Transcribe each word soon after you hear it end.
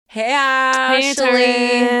Hey, Ashley.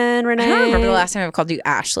 Hey, Renee. I don't remember the last time I've called you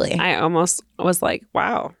Ashley. I almost was like,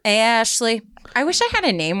 wow. Hey, Ashley. I wish I had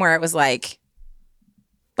a name where it was like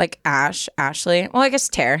Ashley. Well, I guess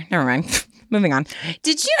Tara. Never mind. Moving on.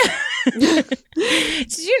 Did you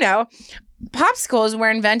know popsicles were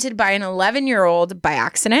invented by an 11-year-old by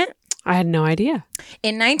accident? I had no idea.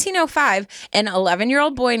 In 1905, an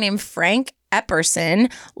 11-year-old boy named Frank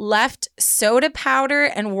Epperson left soda powder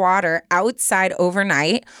and water outside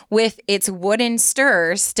overnight with its wooden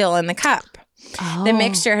stirrer still in the cup. Oh. The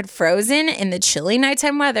mixture had frozen in the chilly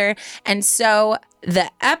nighttime weather, and so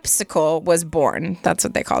the Epsicle was born. That's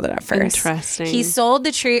what they called it at first. Interesting. He sold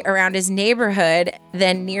the treat around his neighborhood,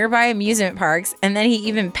 then nearby amusement parks, and then he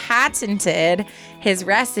even patented his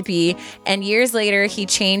recipe. And years later, he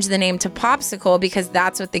changed the name to Popsicle because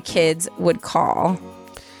that's what the kids would call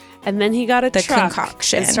And then he got a the truck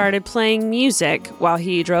concoction. and started playing music while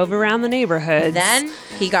he drove around the neighborhoods. Then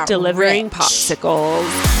he got delivering rich. popsicles.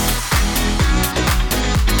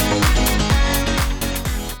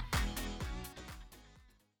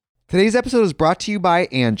 Today's episode is brought to you by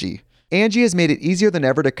Angie. Angie has made it easier than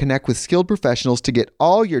ever to connect with skilled professionals to get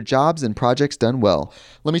all your jobs and projects done well.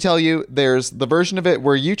 Let me tell you, there's the version of it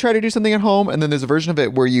where you try to do something at home, and then there's a version of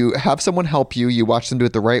it where you have someone help you, you watch them do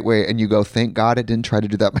it the right way, and you go, thank God I didn't try to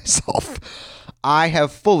do that myself. I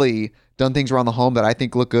have fully done things around the home that I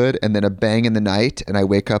think look good, and then a bang in the night, and I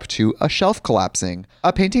wake up to a shelf collapsing,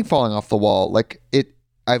 a painting falling off the wall.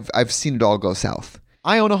 I've seen it all go south.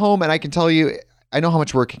 I own a home, and I can tell you, I know how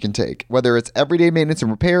much work it can take. Whether it's everyday maintenance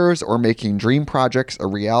and repairs or making dream projects a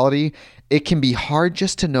reality, it can be hard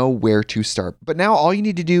just to know where to start. But now all you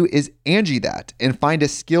need to do is Angie that and find a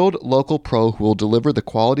skilled local pro who will deliver the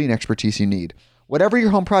quality and expertise you need. Whatever your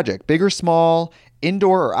home project, big or small,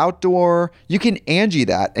 indoor or outdoor, you can Angie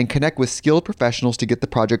that and connect with skilled professionals to get the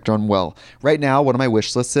project done well. Right now, one of my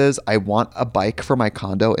wish lists is I want a bike for my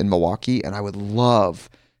condo in Milwaukee, and I would love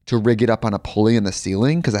to rig it up on a pulley in the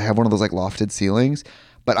ceiling because I have one of those like lofted ceilings,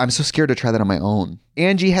 but I'm so scared to try that on my own.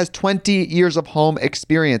 Angie has 20 years of home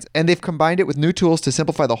experience, and they've combined it with new tools to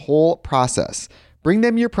simplify the whole process. Bring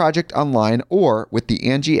them your project online or with the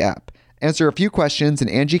Angie app. Answer a few questions and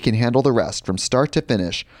Angie can handle the rest from start to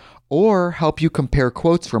finish, or help you compare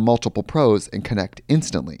quotes from multiple pros and connect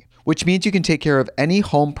instantly, which means you can take care of any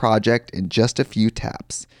home project in just a few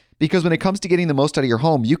taps. Because when it comes to getting the most out of your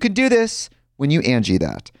home, you can do this when you Angie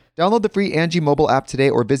that. Download the free Angie mobile app today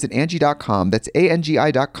or visit Angie.com. That's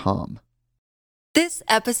ANGI.com. This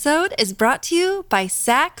episode is brought to you by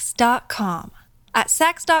Sax.com. At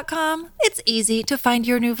Sax.com, it's easy to find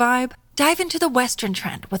your new vibe. Dive into the Western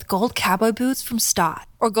trend with gold cowboy boots from Stott,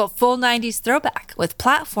 or go full 90s throwback with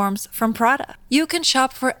platforms from Prada. You can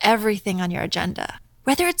shop for everything on your agenda,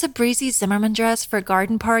 whether it's a breezy Zimmermann dress for a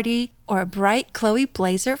garden party or a bright Chloe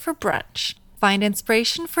blazer for brunch. Find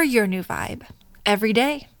inspiration for your new vibe every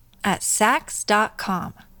day at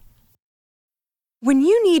Sax.com. When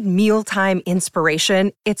you need mealtime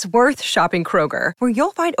inspiration, it's worth shopping Kroger, where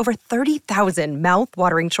you'll find over 30,000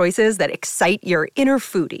 mouth-watering choices that excite your inner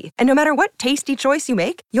foodie. And no matter what tasty choice you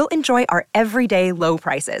make, you'll enjoy our everyday low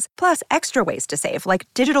prices, plus extra ways to save, like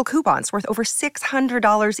digital coupons worth over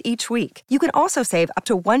 $600 each week. You can also save up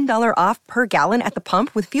to $1 off per gallon at the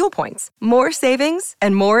pump with fuel points. More savings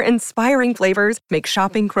and more inspiring flavors make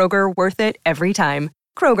shopping Kroger worth it every time.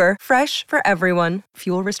 Kroger, fresh for everyone.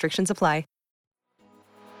 Fuel restrictions apply.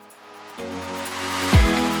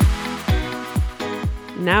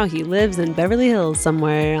 Now he lives in Beverly Hills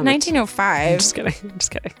somewhere. 1905. I'm just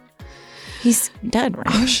kidding. He's dead, right?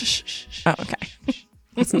 Oh, shh. Oh, okay.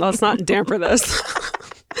 Let's not damper this.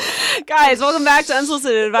 Guys, welcome back to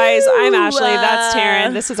Unsolicited Advice. I'm Ashley. That's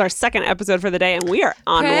Taryn. This is our second episode for the day, and we are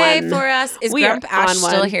on Pray one. for us. Is We Grump are Ash on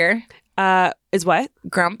still one. here? Is what?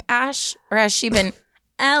 Grump Ash? Or has she been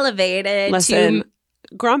elevated Listen, to...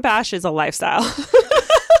 Grump Ash is a lifestyle.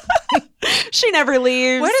 She never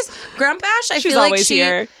leaves. What is Grump Ash? I She's feel like always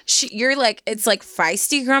here. You're like, it's like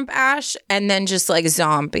feisty Grump Ash and then just like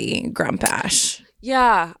zombie Grump Ash.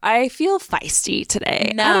 Yeah, I feel feisty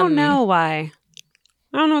today. I don't know why.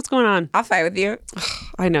 I don't know what's going on. I'll fight with you.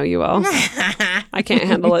 I know you will. I can't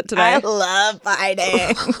handle it today. I love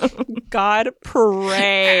fighting. God,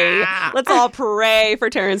 pray. Let's all pray for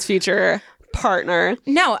Taryn's future partner.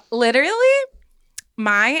 No, literally,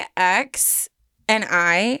 my ex and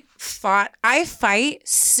I fight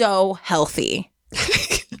so healthy.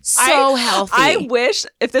 So healthy. I wish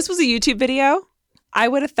if this was a YouTube video, I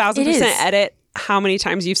would 1,000% edit how many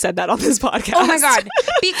times you've said that on this podcast. Oh my God.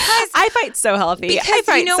 Because I fight so healthy. Because I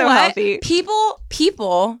fight you know so what? healthy.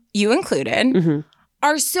 People, you included,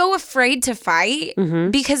 are so afraid to fight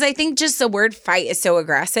because I think just the word fight is so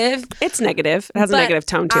aggressive. It's negative. It has a negative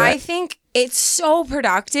tone to it. I think it's so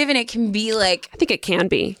productive and it can be like... I think it can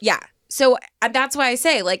be. Yeah. So that's why I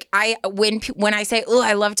say, like, when I say, oh,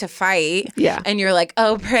 I love to fight, and you're like,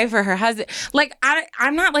 oh, pray for her husband. Like,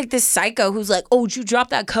 I'm not like this psycho who's like, oh, did you drop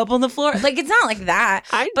that cup on the floor? Like, it's not like that.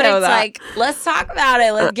 But it's like, let's talk about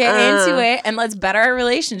it. Let's get into it and let's better our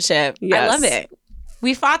relationship. Yes. I love it.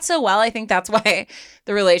 We fought so well. I think that's why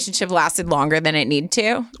the relationship lasted longer than it needed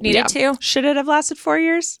to. Should it have lasted 4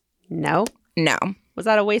 years? No. Was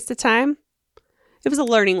that a waste of time? It was a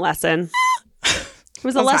learning lesson. It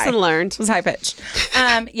was a lesson learned. It was high pitched.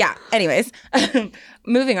 Yeah. Anyways,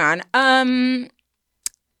 moving on.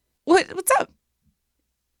 What's up?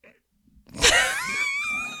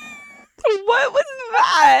 What was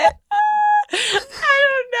that? I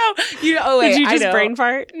don't know. Oh wait, did you just brain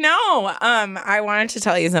fart? No. I wanted to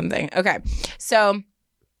tell you something. Okay, so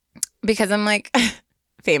because I'm like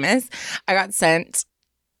famous, I got sent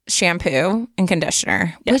shampoo and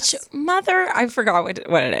conditioner. Yes. Which I forgot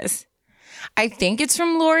what it is. I think it's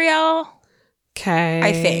from L'Oreal. Okay.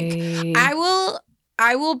 I think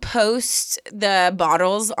I will post the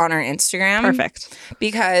bottles on our Instagram. Perfect.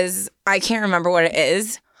 Because I can't remember what it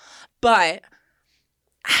is. But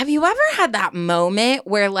have you ever had that moment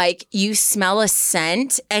where like you smell a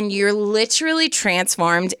scent and you're literally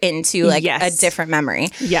transformed into like a different memory?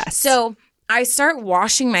 Yes. So I start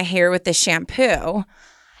washing my hair with the shampoo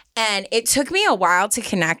and it took me a while to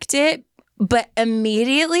connect it, but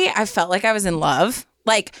immediately I felt like I was in love,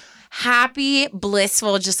 like happy,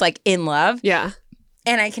 blissful, just like in love. Yeah.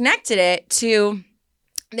 And I connected it to...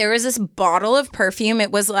 There was this bottle of perfume. It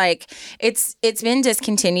was like, it's been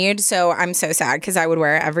discontinued, so I'm so sad because I would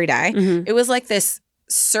wear it every day. Mm-hmm. It was like this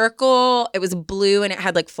circle. It was blue and it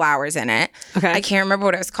had like flowers in it. Okay. I can't remember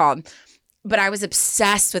what it was called, but I was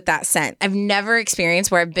obsessed with that scent. I've never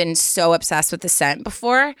experienced where I've been so obsessed with the scent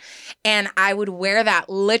before. And I would wear that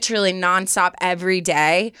literally nonstop every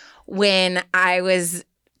day when I was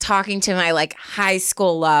talking to my like high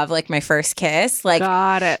school love, like my first kiss. Like,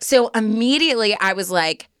 got it. So immediately I was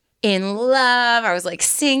like in love. I was like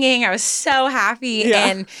singing. I was so happy. Yeah.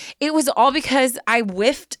 And it was all because I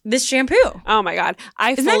whiffed this shampoo. Oh my God.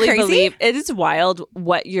 I fully believe it is wild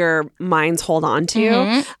what your minds hold on to.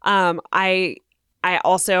 Mm-hmm. I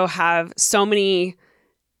also have so many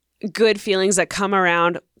good feelings that come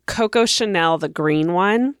around. Coco Chanel, the green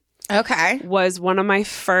one. Okay. Was one of my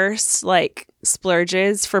first like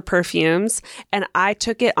splurges for perfumes. And I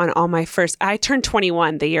took it on all my first, I turned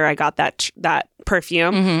 21 the year I got that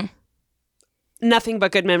perfume. Mm-hmm. Nothing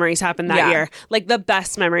but good memories happened that year. Like the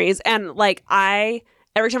best memories. And like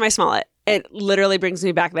every time I smell it, it literally brings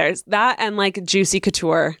me back there. It's that and like Juicy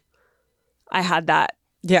Couture. I had that.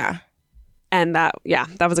 Yeah. And that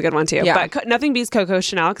was a good one too. Yeah. But nothing beats Coco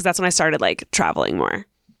Chanel because that's when I started like traveling more.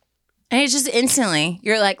 And it's just instantly,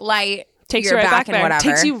 you're like light, takes you right back there. Whatever.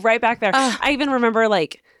 Takes you right back there. I even remember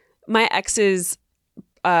like my ex's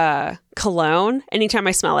cologne. Anytime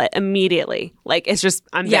I smell it, immediately, like it's just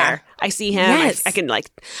I'm there. I see him. Yes. I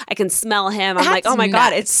can smell him. I'm like, oh my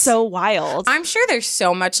God, it's so wild. I'm sure there's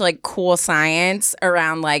so much like cool science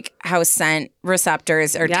around like how scent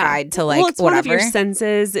receptors are tied to like it's whatever. One of your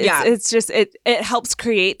senses. It's just it helps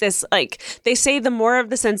create this like they say the more of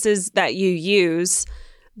the senses that you use,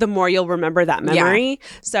 the more you'll remember that memory. Yeah.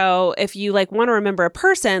 So if you like want to remember a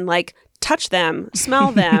person, like touch them,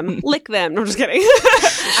 smell them, lick them. No, I'm just kidding.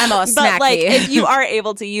 I'm all snacky. But like if you are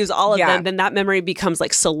able to use all of them, then that memory becomes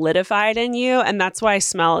like solidified in you. And that's why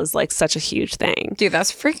smell is like such a huge thing. Dude,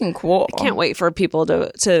 that's freaking cool. I can't wait for people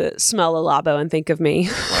to smell a Labo and think of me.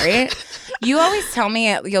 Right? You always tell me,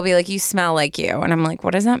 you'll be like, you smell like you. And I'm like,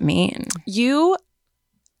 what does that mean? You're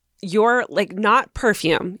like not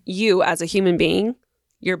perfume. You as a human being,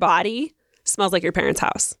 your body smells like your parents'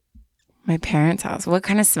 house. My parents' house. What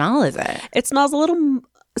kind of smell is it? It smells a little.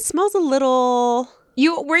 Were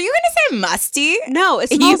you gonna say musty? No, it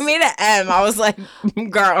smells. You made an M. I was like,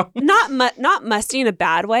 girl. Not musty in a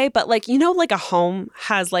bad way, but like like a home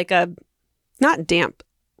has like a not damp.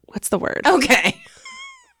 What's the word? Okay.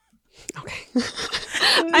 I'm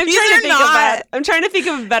trying to think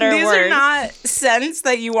of a better word. These are not scents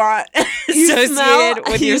that you want associated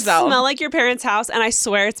with yourself. You smell like your parents' house, and I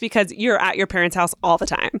swear it's because you're at your parents' house all the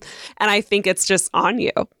time. And I think it's just on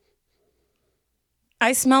you.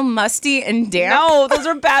 I smell musty and damp. No, those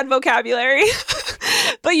are bad vocabulary.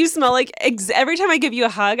 But you smell like every time I give you a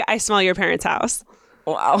hug, I smell your parents' house.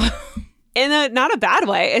 Wow. In not a bad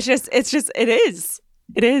way. It is.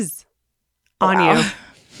 It is on you.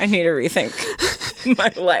 I need to rethink.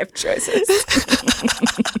 My life choices.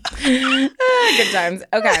 Good times.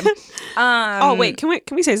 Okay. Oh wait, can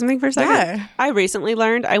we say something for a second? Yeah. I recently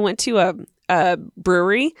learned. I went to a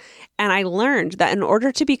brewery, and I learned that in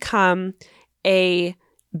order to become a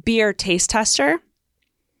beer taste tester,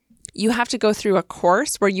 you have to go through a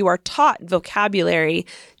course where you are taught vocabulary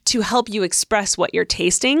to help you express what you're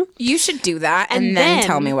tasting. You should do that and then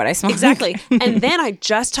tell me what I smell. Exactly. And then I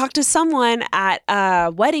just talked to someone at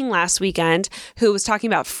a wedding last weekend who was talking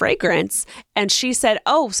about fragrance. And she said,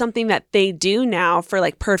 something that they do now for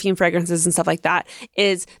like perfume fragrances and stuff like that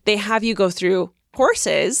is they have you go through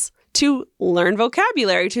courses to learn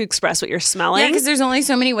vocabulary to express what you're smelling. Yeah, because there's only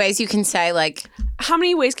so many ways you can say like how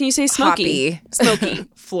many ways can you say smoky? Hoppy. Smoky.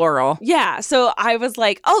 Floral. Yeah. So I was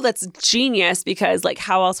like, that's genius because like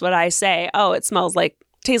how else would I say, it smells like,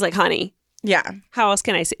 tastes like honey. Yeah. How else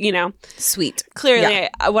can I say, Sweet. Clearly,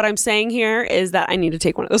 what I'm saying here is that I need to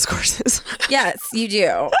take one of those courses. Yes, you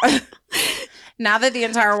do. Now that the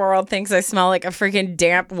entire world thinks I smell like a freaking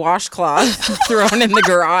damp washcloth thrown in the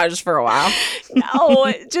garage for a while. No,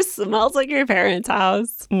 it just smells like your parents'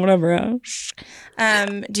 house. Whatever else.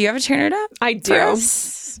 Do you have a turn it up? I do.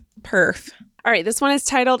 Perf. All right, this one is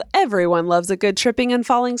titled Everyone Loves a Good Tripping and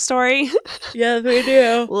Falling Story. Yes, we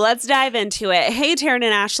do. Let's dive into it. Hey, Taryn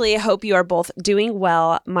and Ashley. I hope you are both doing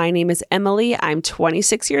well. My name is Emily. I'm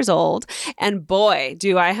 26 years old. And boy,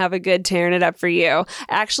 do I have a good Tearing It Up for you. I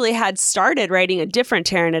actually had started writing a different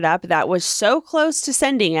Tearing It Up that was so close to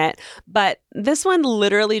sending it, but this one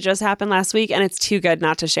literally just happened last week and it's too good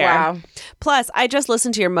not to share. Wow. Plus, I just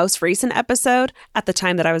listened to your most recent episode at the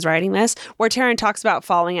time that I was writing this, where Taryn talks about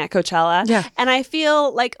falling at Coachella. Yeah. And I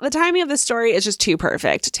feel like the timing of the story is just too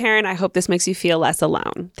perfect. Taryn, I hope this makes you feel less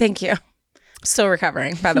alone. Thank you. Still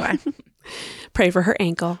recovering, by the way. Pray for her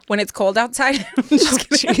ankle. When it's cold outside.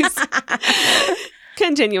 Jeez.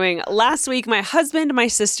 Continuing, last week, my husband, my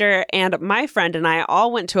sister, and my friend and I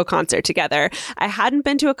all went to a concert together. I hadn't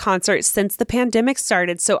been to a concert since the pandemic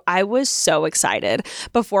started, so I was so excited.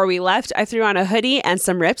 Before we left, I threw on a hoodie and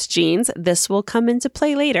some ripped jeans. This will come into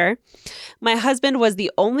play later. My husband was the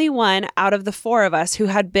only one out of the four of us who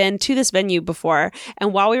had been to this venue before,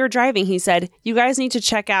 and while we were driving, he said, "You guys need to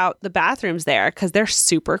check out the bathrooms there because they're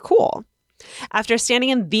super cool." After standing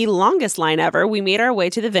in the longest line ever, we made our way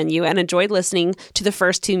to the venue and enjoyed listening to the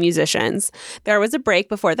first two musicians. There was a break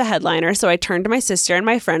before the headliner, so I turned to my sister and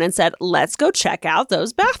my friend and said, "Let's go check out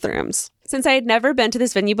those bathrooms." Since I had never been to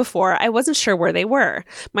this venue before, I wasn't sure where they were.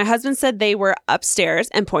 My husband said they were upstairs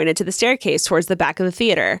and pointed to the staircase towards the back of the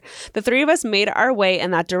theater. The three of us made our way in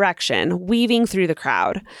that direction, weaving through the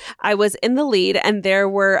crowd. I was in the lead, and there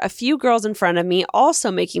were a few girls in front of me also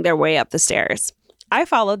making their way up the stairs. I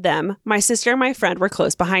followed them. My sister and my friend were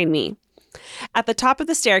close behind me. At the top of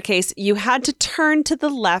the staircase, you had to turn to the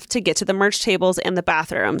left to get to the merch tables and the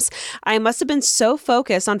bathrooms. I must have been so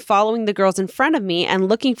focused on following the girls in front of me and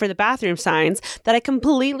looking for the bathroom signs that I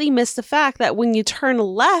completely missed the fact that when you turn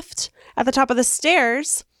left at the top of the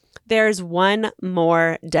stairs, there's one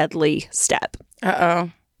more deadly step.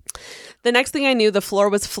 Uh-oh. The next thing I knew, the floor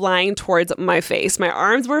was flying towards my face. My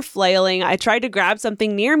arms were flailing. I tried to grab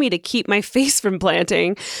something near me to keep my face from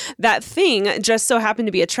planting. That thing just so happened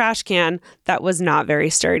to be a trash can that was not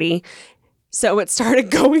very sturdy. So it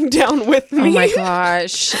started going down with me. Oh my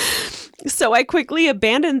gosh. So I quickly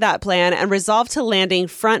abandoned that plan and resolved to landing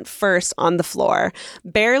front first on the floor,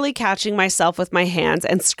 barely catching myself with my hands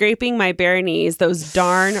and scraping my bare knees, those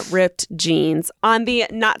darn ripped jeans, on the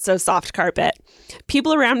not-so-soft carpet.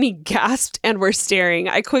 People around me gasped and were staring.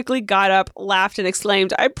 I quickly got up, laughed, and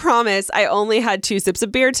exclaimed, "I promise I only had 2 sips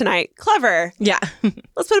of beer tonight." Clever. Yeah.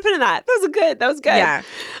 Let's put a pin in that. That was good.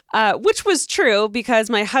 Yeah. Which was true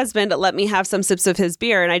because my husband let me have some sips of his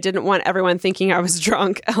beer and I didn't want everyone thinking I was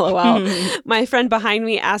drunk. LOL. My friend behind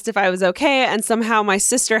me asked if I was okay, and somehow my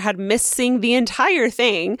sister had missed seeing the entire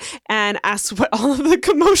thing and asked what all of the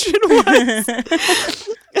commotion was.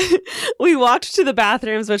 We walked to the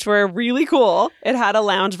bathrooms, which were really cool. It had a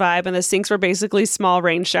lounge vibe, and the sinks were basically small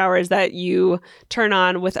rain showers that you turn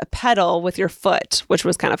on with a pedal with your foot, which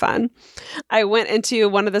was kind of fun. I went into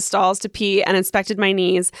one of the stalls to pee and inspected my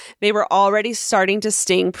knees. They were already starting to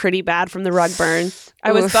sting pretty bad from the rug burn.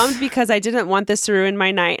 I was bummed because I didn't want this to ruin my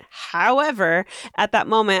night. However, at that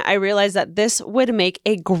moment, I realized that this would make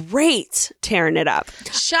a great Tearing It Up.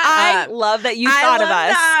 I love that you thought of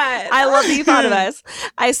us. I love that you thought of us.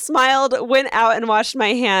 I smiled, went out and washed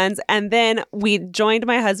my hands, and then we joined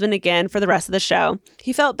my husband again for the rest of the show.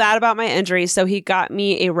 He felt bad about my injury, so he got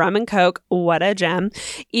me a rum and coke. What a gem.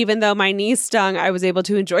 Even though my knees stung, I was able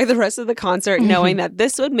to enjoy the rest of the concert knowing that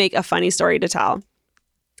this would make a funny story to tell.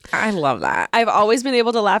 I love that. I've always been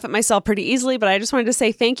able to laugh at myself pretty easily, but I just wanted to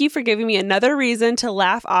say thank you for giving me another reason to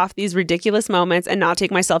laugh off these ridiculous moments and not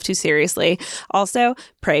take myself too seriously. Also,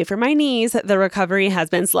 pray for my knees. The recovery has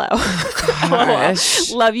been slow.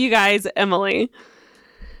 Gosh. Love you guys, Emily.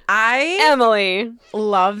 Emily.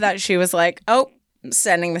 Love that she was like, oh,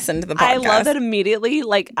 sending this into the podcast. I love that immediately,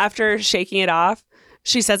 like after shaking it off,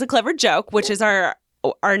 she says a clever joke, which is our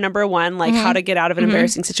number one, like how to get out of an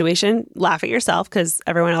embarrassing situation. Laugh at yourself because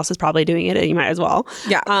everyone else is probably doing it and you might as well.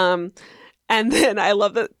 Yeah. And then I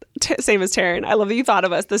love that, same as Taryn, I love that you thought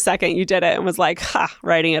of us the second you did it and was like,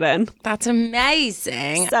 writing it in. That's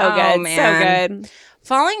amazing. So good. Man. So good.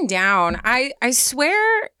 Falling down. I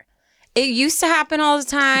swear it used to happen all the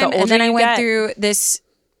time. And then I went through this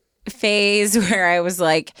phase where I was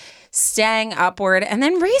like staying upward. And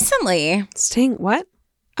then recently. Staying what?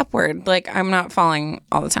 Upward. Like I'm not falling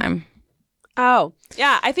all the time. Oh,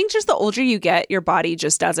 yeah. I think just the older you get, your body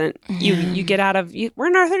just doesn't. You get out of. We're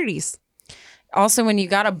in our 30s. Also, when you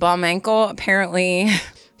got a bum ankle, apparently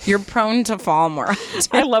you're prone to fall more often.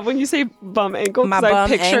 I love when you say bum ankle because I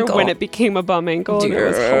picture ankle. When it became a bum ankle. Dude, and it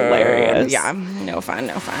was hilarious. Yeah. No fun.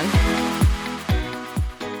 No fun.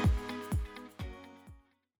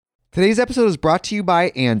 Today's episode is brought to you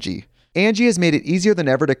by Angie. Angie has made it easier than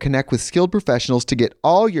ever to connect with skilled professionals to get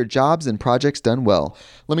all your jobs and projects done well.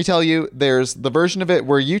 Let me tell you, there's the version of it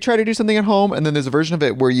where you try to do something at home, and then there's a version of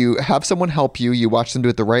it where you have someone help you, you watch them do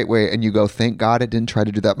it the right way, and you go, thank God I didn't try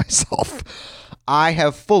to do that myself. I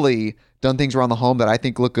have fully done things around the home that I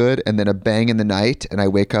think look good, and then a bang in the night, and I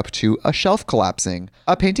wake up to a shelf collapsing,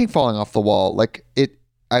 a painting falling off the wall. Like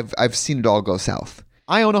I've seen it all go south.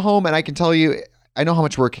 I own a home, and I can tell you, I know how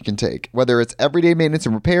much work it can take. Whether it's everyday maintenance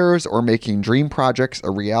and repairs or making dream projects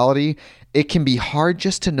a reality, it can be hard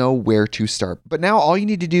just to know where to start. But now all you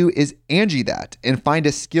need to do is Angie that and find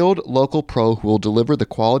a skilled local pro who will deliver the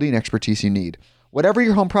quality and expertise you need. Whatever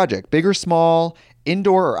your home project, big or small,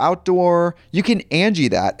 indoor or outdoor, you can Angie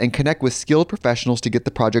that and connect with skilled professionals to get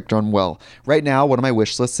the project done well. Right now, one of my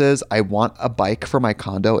wish lists is I want a bike for my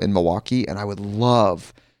condo in Milwaukee, and I would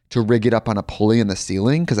love to rig it up on a pulley in the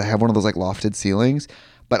ceiling because I have one of those like lofted ceilings,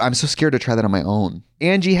 but I'm so scared to try that on my own.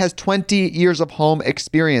 Angie has 20 years of home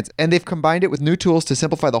experience, and they've combined it with new tools to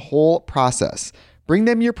simplify the whole process. Bring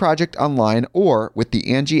them your project online or with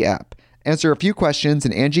the Angie app. Answer a few questions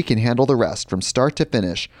and Angie can handle the rest from start to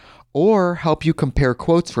finish, or help you compare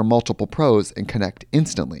quotes from multiple pros and connect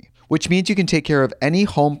instantly, which means you can take care of any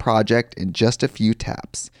home project in just a few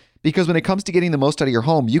taps. Because when it comes to getting the most out of your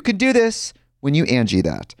home, you can do this when you Angie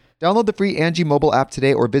that. Download the free Angie mobile app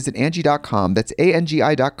today or visit Angie.com. That's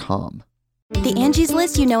ANGI.com. The Angie's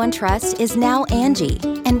List you know and trust is now Angie,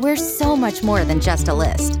 and we're so much more than just a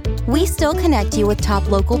list. We still connect you with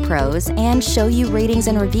top local pros and show you ratings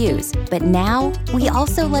and reviews, but now we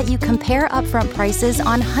also let you compare upfront prices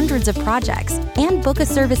on hundreds of projects and book a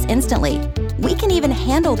service instantly. We can even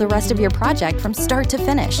handle the rest of your project from start to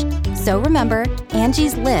finish. So remember,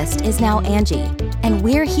 Angie's List is now Angie, and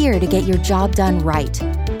we're here to get your job done right.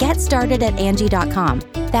 Get started at Angie.com.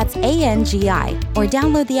 That's ANGI, or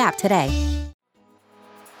download the app today.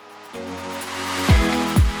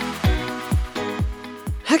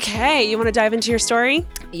 Okay, you want to dive into your story?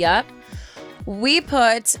 Yep. We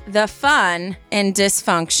put the fun in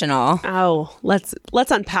dysfunctional. Oh, let's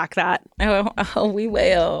unpack that. Oh, we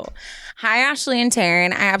will. Hi, Ashley and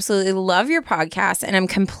Taryn. I absolutely love your podcast and I'm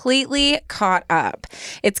completely caught up.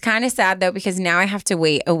 It's kind of sad though because now I have to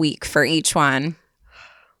wait a week for each one.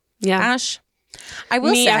 Yeah. Ash, I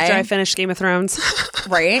will Me say after I finished Game of Thrones.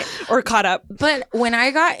 Right? Or caught up. But when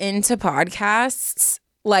I got into podcasts,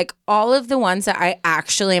 like all of the ones that I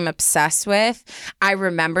actually am obsessed with, I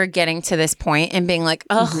remember getting to this point and being like,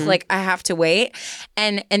 oh, like I have to wait.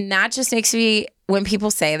 And that just makes me, when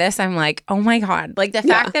people say this, I'm like, oh my God. Like the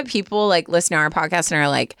fact that people like listen to our podcast and are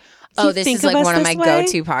like, oh, this is like one of my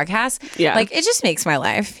go-to podcasts. Yeah. Like it just makes my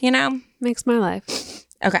life, you know? Makes my life.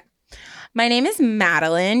 Okay. My name is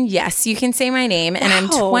Madeline. Yes, you can say my name. And I'm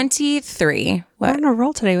 23. We're on a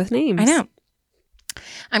roll today with names. I know.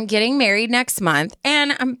 I'm getting married next month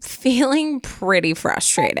and I'm feeling pretty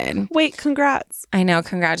frustrated. Wait, congrats. I know.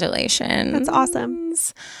 Congratulations. That's awesome.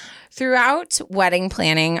 Throughout wedding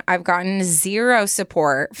planning, I've gotten zero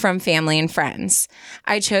support from family and friends.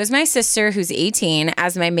 I chose my sister, who's 18,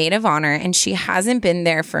 as my maid of honor, and she hasn't been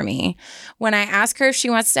there for me. When I ask her if she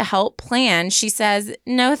wants to help plan, she says,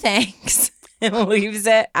 no thanks, and leaves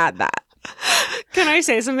it at that. Can I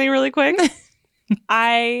say something really quick?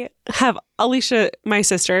 I have Alicia, my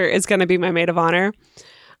sister, is going to be my maid of honor.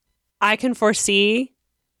 I can foresee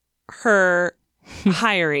her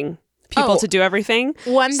hiring people to do everything.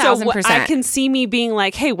 1000%. I can see me being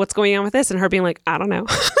like, hey, what's going on with this? And her being like, I don't know.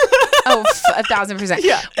 1,000%.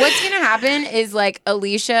 Yeah. What's going to happen is like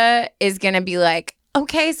Alicia is going to be like,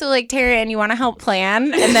 okay, so like Taryn, you want to help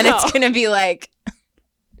plan? And then it's going to be like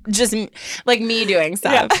just like me doing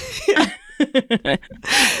stuff. Yeah.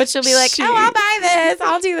 But she'll be like, oh, I'll buy this.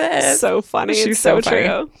 I'll do this. So funny. She's It's so funny.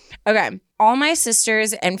 true. Okay. All my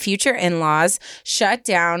sisters and future in-laws shut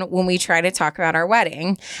down when we try to talk about our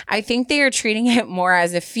wedding. I think they are treating it more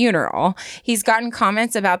as a funeral. He's gotten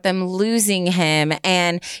comments about them losing him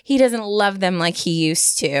and he doesn't love them like he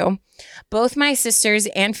used to. Both my sisters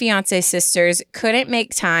and fiance sisters couldn't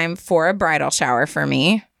make time for a bridal shower for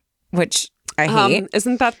me, which I hate.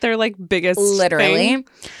 Isn't that their like biggest Literally. thing?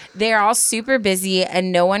 They're all super busy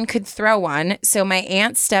and no one could throw one. So my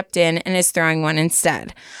aunt stepped in and is throwing one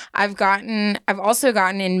instead. I've also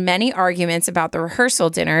gotten in many arguments about the rehearsal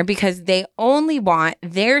dinner because they only want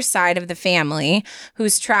their side of the family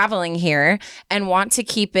who's traveling here and want to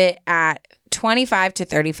keep it at 25 to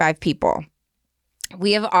 35 people.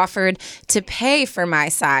 We have offered to pay for my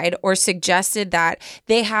side or suggested that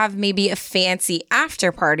they have maybe a fancy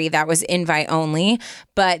after party that was invite only,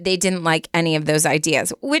 but they didn't like any of those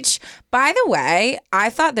ideas, which, by the way, I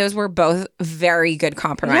thought those were both very good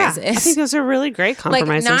compromises. Yeah, I think those are really great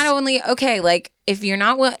compromises. Like, not only, okay, like, if you're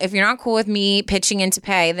not cool with me pitching in to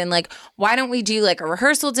pay, then like, why don't we do like a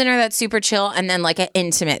rehearsal dinner that's super chill and then like an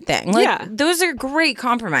intimate thing? Like, those are great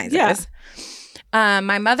compromises. Yeah.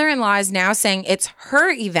 My mother-in-law is now saying it's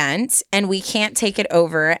her event and we can't take it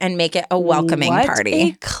over and make it a welcoming party.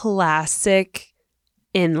 What a classic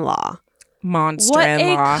in-law. Monster What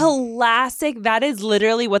in-law. a classic. That is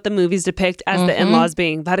literally what the movies depict as the in-laws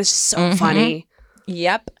being. That is so funny.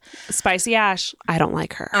 Yep. Spicy Ash. I don't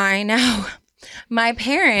like her. I know. My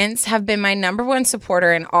parents have been my number one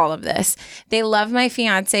supporter in all of this. They love my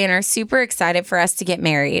fiance and are super excited for us to get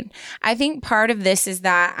married. I think part of this is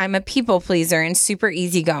that I'm a people pleaser and super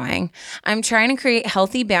easygoing. I'm trying to create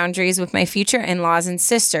healthy boundaries with my future in-laws and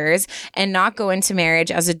sisters and not go into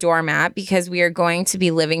marriage as a doormat because we are going to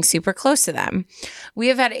be living super close to them. We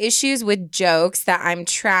have had issues with jokes that I'm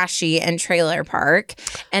trashy and trailer park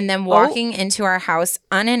and then walking into our house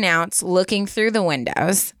unannounced looking through the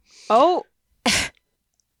windows. Oh,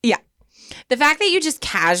 yeah. The fact that you just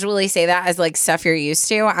casually say that as like stuff you're used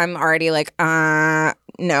to, I'm already like,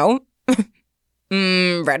 no.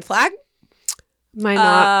 Red flag? my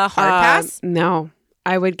not hard pass? No.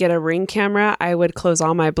 I would get a Ring camera. I would close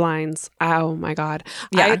all my blinds. Oh my God.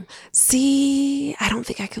 Yeah. I don't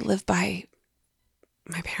think I could live by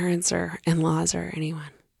my parents or in-laws or anyone.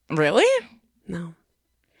 Really? No.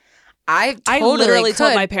 I literally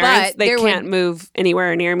told my could, parents but they there can't would- move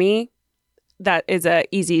anywhere near me. That is a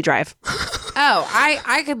easy drive. Oh,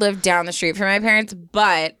 I could live down the street from my parents,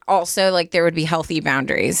 but also like there would be healthy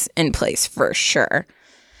boundaries in place for sure.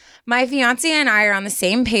 My fiance and I are on the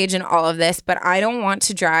same page in all of this, but I don't want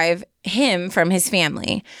to drive him from his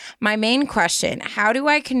family. My main question, how do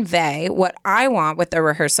I convey what I want with the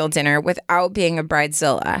rehearsal dinner without being a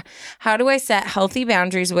bridezilla? How do I set healthy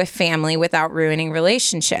boundaries with family without ruining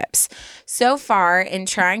relationships? So far, in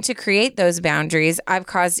trying to create those boundaries, I've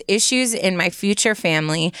caused issues in my future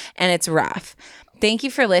family, and it's rough. Thank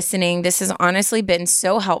you for listening. This has honestly been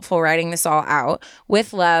so helpful writing this all out.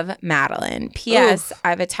 With love, Madeline. P.S.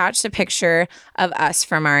 I've attached a picture of us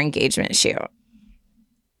from our engagement shoot.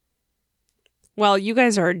 Well, you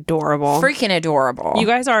guys are adorable. Freaking adorable. You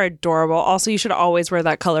guys are adorable. Also, you should always wear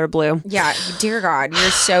that color blue. Yeah, dear God,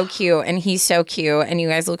 you're so cute and he's so cute and you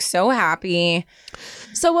guys look so happy.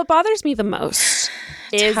 So what bothers me the most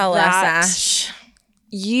is Tell us, that Ash.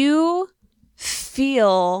 you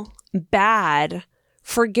feel bad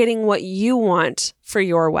for getting what you want for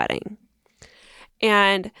your wedding.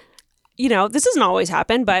 And, you know, this doesn't always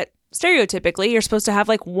happen, but stereotypically, you're supposed to have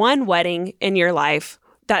like one wedding in your life.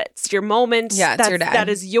 That's your moment. Yeah, it's your day. That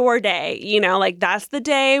is your day. You know, like that's the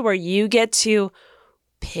day where you get to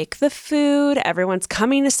pick the food. Everyone's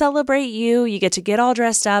coming to celebrate you. You get to get all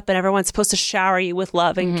dressed up and everyone's supposed to shower you with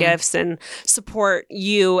love and gifts and support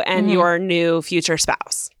you and your new future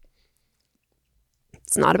spouse.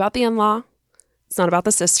 It's not about the in-law. It's not about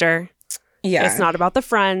the sister. Yeah. It's not about the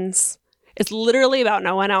friends. It's literally about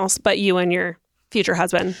no one else but you and your future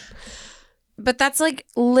husband. But that's like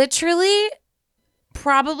literally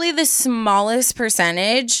probably the smallest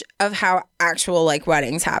percentage of how actual like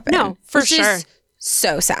weddings happen. No, for Which sure. is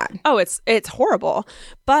so sad. Oh, it's horrible.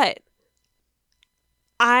 But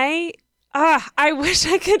I wish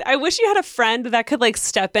you had a friend that could like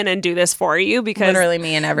step in and do this for you because Literally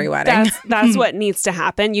me in every wedding. that's what needs to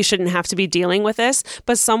happen. You shouldn't have to be dealing with this,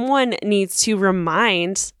 but someone needs to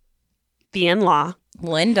remind the in-law.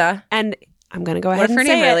 Linda. And I'm going to go What ahead if and her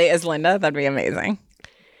say name it. really is Linda? That'd be amazing.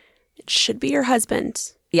 It should be your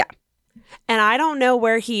husband. Yeah. And I don't know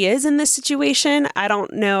where he is in this situation. I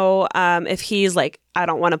don't know if he's like, I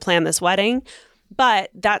don't want to plan this wedding, but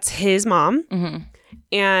that's his mom. Mm-hmm.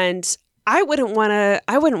 And I wouldn't want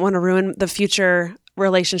to ruin the future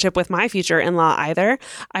relationship with my future in-law either.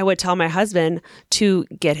 I would tell my husband to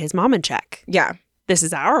get his mom in check. Yeah. This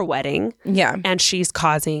is our wedding. Yeah. And she's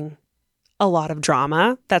causing a lot of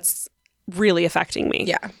drama that's really affecting me.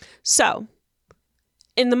 Yeah. So,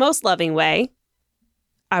 in the most loving way,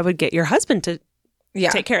 I would get your husband to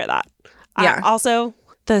take care of that. Yeah. Also,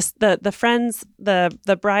 the friends,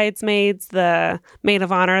 the bridesmaids, the maid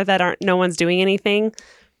of honor that no one's doing anything,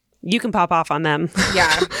 you can pop off on them.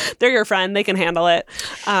 Yeah. They're your friend. They can handle it.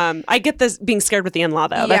 I get this being scared with the in-law,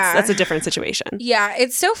 though. Yeah. That's a different situation. Yeah.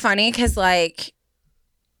 It's so funny because, like,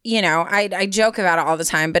 you know, I joke about it all the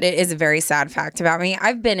time, but it is a very sad fact about me.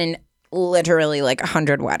 I've been in literally like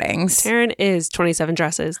 100 weddings. Taryn is 27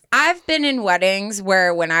 dresses. I've been in weddings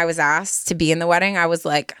where when I was asked to be in the wedding, I was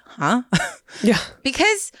like, huh? Yeah.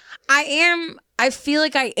 Because I feel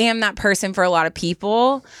like I am that person for a lot of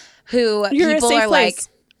people who You're people a safe are place. like,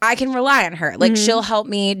 I can rely on her. Like, she'll help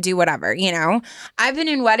me do whatever, you know? I've been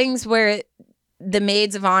in weddings where the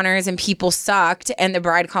maids of honors and people sucked and the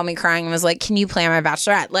bride called me crying and was like, can you plan my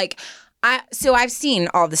bachelorette? Like, so I've seen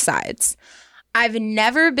all the sides. I've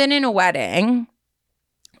never been in a wedding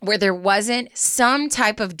where there wasn't some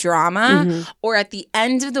type of drama or at the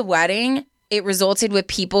end of the wedding, it resulted with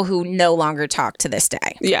people who no longer talk to this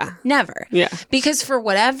day. Yeah. Never. Yeah. Because for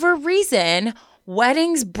whatever reason,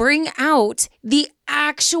 weddings bring out the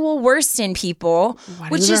actual worst in people,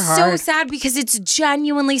 which is so sad because it's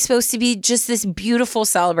genuinely supposed to be just this beautiful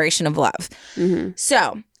celebration of love.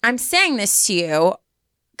 So I'm saying this to you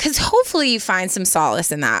because hopefully you find some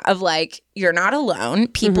solace in that of like, you're not alone.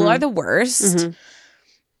 People are the worst.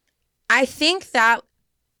 I think that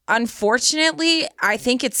unfortunately, I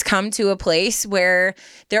think it's come to a place where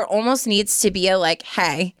there almost needs to be a like,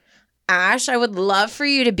 hey, Ash, I would love for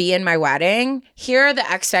you to be in my wedding. Here are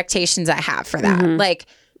the expectations I have for that. Like,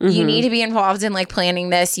 you need to be involved in like planning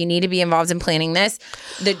this. You need to be involved in planning this.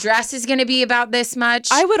 The dress is going to be about this much.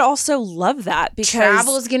 I would also love that because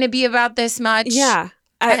travel is going to be about this much. Yeah.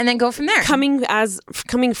 And then go from there. Coming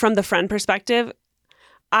from the friend perspective,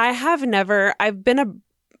 I've been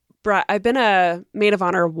a maid of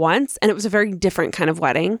honor once, and it was a very different kind of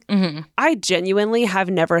wedding. I genuinely have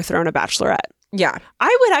never thrown a bachelorette. Yeah.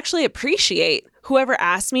 I would actually appreciate whoever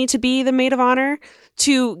asked me to be the maid of honor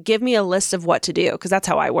to give me a list of what to do, because that's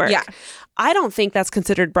how I work. Yeah. I don't think that's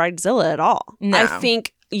considered bridezilla at all. No. I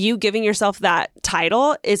think you giving yourself that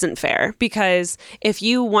title isn't fair, because if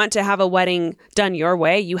you want to have a wedding done your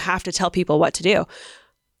way, you have to tell people what to do.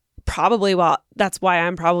 That's why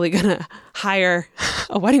I'm probably going to hire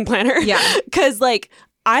a wedding planner. Yeah. Because like,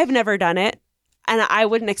 I've never done it, and I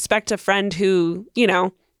wouldn't expect a friend who, you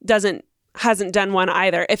know, hasn't done one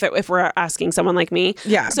either if we're asking someone like me.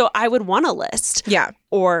 Yeah. So I would want a list. Yeah.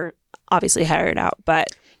 Or obviously hire it out.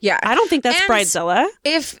 But yeah, I don't think that's bridezilla.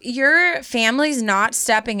 If your family's not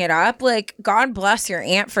stepping it up, like, God bless your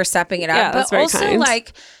aunt for stepping it up. Yeah, that's very also kind.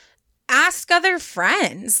 like, ask other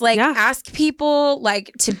friends. Like, ask people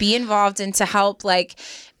like to be involved and to help. Like,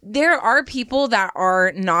 there are people that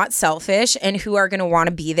are not selfish and who are going to want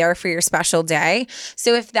to be there for your special day.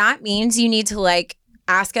 So if that means you need to like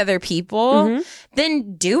ask other people,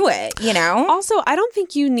 then do it, you know? Also, I don't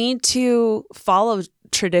think you need to follow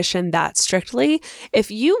tradition that strictly.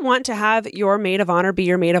 If you want to have your maid of honor be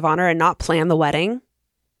your maid of honor and not plan the wedding,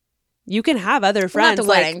 you can have other friends. Not the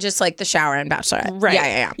wedding, just like the shower and bachelorette. Right.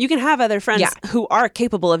 Yeah. You can have other friends who are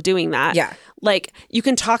capable of doing that. Yeah. Like, you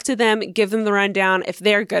can talk to them, give them the rundown. If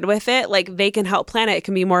they're good with it, like, they can help plan it. It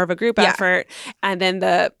can be more of a group effort. And then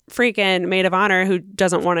the freaking maid of honor who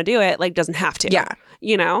doesn't want to do it, like, doesn't have to. Yeah.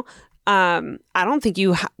 You know? I don't think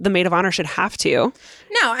the maid of honor should have to.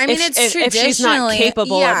 No, I mean, it's traditionally... If she's not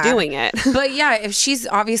capable of doing it. But yeah, if she's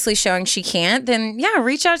obviously showing she can't, then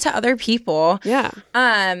reach out to other people. Yeah.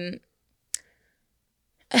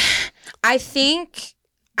 I think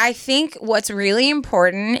what's really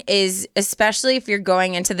important is, especially if you're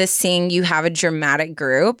going into this seeing you have a dramatic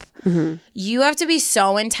group, you have to be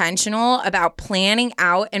so intentional about planning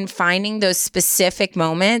out and finding those specific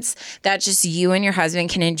moments that just you and your husband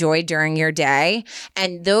can enjoy during your day.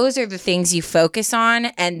 And those are the things you focus on,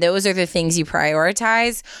 and those are the things you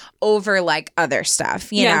prioritize over like other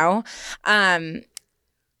stuff, you know?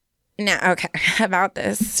 Now, okay, about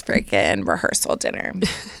this freaking rehearsal dinner.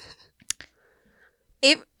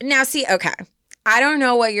 Okay, I don't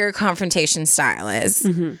know what your confrontation style is.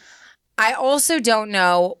 I also don't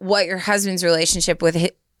know what your husband's relationship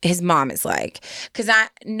with his mom is like. Because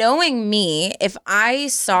knowing me, if I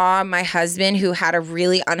saw my husband who had a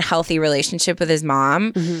really unhealthy relationship with his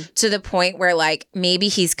mom to the point where like maybe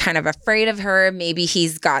he's kind of afraid of her, maybe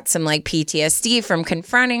he's got some like PTSD from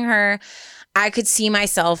confronting her, I could see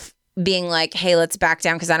myself being like, hey, let's back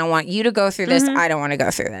down because I don't want you to go through this. I don't want to go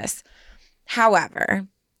through this. However,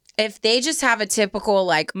 if they just have a typical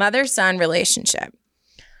like mother-son relationship,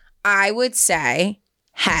 I would say,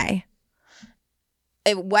 hey,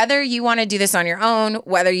 whether you want to do this on your own,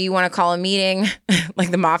 whether you want to call a meeting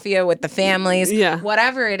like the mafia with the families,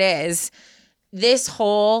 whatever it is, this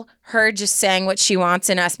whole her just saying what she wants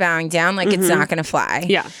and us bowing down, like it's not going to fly.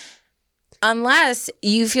 Yeah. Unless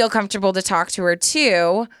you feel comfortable to talk to her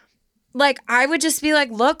too. Like I would just be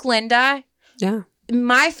like, look, Linda. Yeah.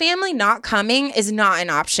 My family not coming is not an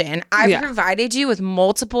option. I've provided you with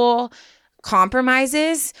multiple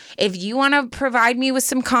compromises. If you want to provide me with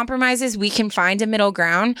some compromises, we can find a middle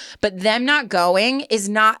ground. But them not going is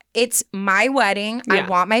not, it's my wedding. I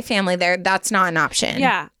want my family there. That's not an option.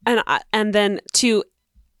 Yeah. And then to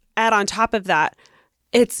add on top of that,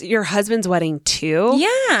 it's your husband's wedding too.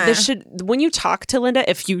 Yeah. This should, when you talk to Linda,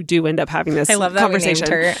 if you do end up having this conversation,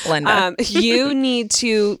 we named her Linda. You need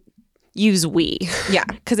to use we. Yeah.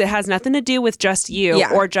 Because it has nothing to do with just you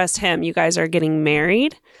or just him. You guys are getting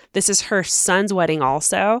married. This is her son's wedding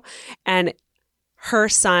also. And her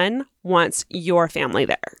son wants your family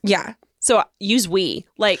there. Yeah. So use we.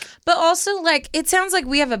 Like, but also, like, it sounds like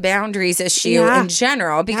we have a boundaries issue in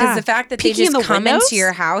general because the fact that Peeking they just come into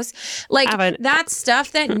your house, like, that's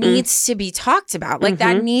stuff that needs to be talked about. Like,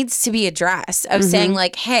 that needs to be addressed of saying,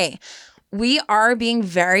 like, hey, we are being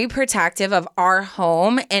very protective of our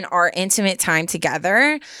home and our intimate time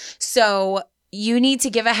together. So you need to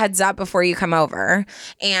give a heads up before you come over.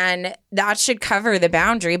 And that should cover the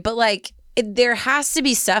boundary. But like, there has to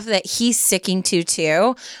be stuff that he's sticking to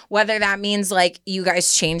too, whether that means like you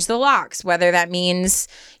guys change the locks, whether that means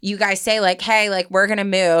you guys say like, hey, like we're going to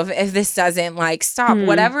move if this doesn't like stop,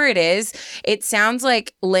 whatever it is. It sounds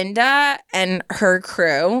like Linda and her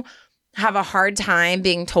crew have a hard time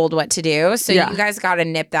being told what to do. So you guys got to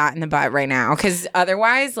nip that in the butt right now. Because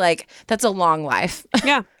otherwise, like, that's a long life.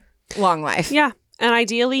 Yeah. Long life. Yeah. And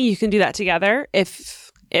ideally, you can do that together.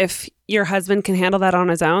 If your husband can handle that on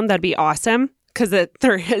his own, that'd be awesome because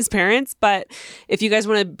they're his parents. But if you guys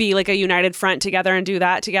want to be like a united front together and do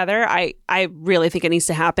that together, I really think it needs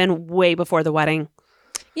to happen way before the wedding.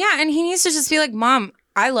 Yeah. And he needs to just be like, Mom,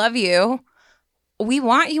 I love you. We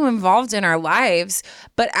want you involved in our lives,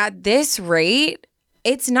 but at this rate,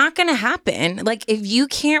 it's not going to happen. Like if you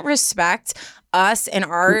can't respect us and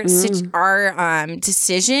our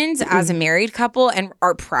decisions as a married couple and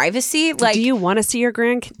our privacy, like, do you want to see your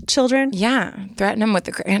grandchildren? Yeah, threaten them with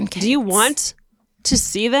the grandkids. Do you want to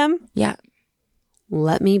see them? Yeah.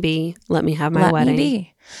 Let me be. Let me have my wedding. Let me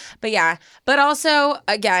be. But yeah, but also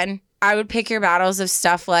again, I would pick your battles of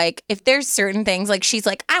stuff like if there's certain things like she's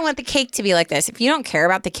like, I want the cake to be like this. If you don't care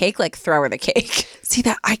about the cake, like throw her the cake. See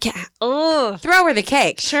that I can't. Oh, throw her the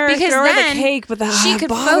cake. Sure, because throw then her the cake, but she could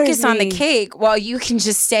focus on the cake while you can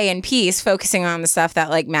just stay in peace, focusing on the stuff that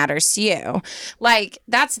like matters to you. Like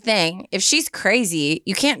that's the thing. If she's crazy,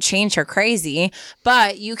 you can't change her crazy,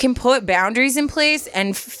 but you can put boundaries in place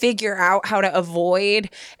and figure out how to avoid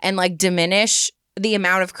and like diminish the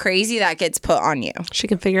amount of crazy that gets put on you. She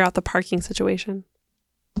can figure out the parking situation.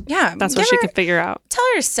 Yeah. That's what she can figure out. Tell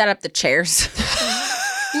her to set up the chairs.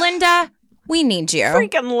 Linda, we need you.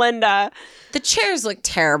 Freaking Linda. The chairs look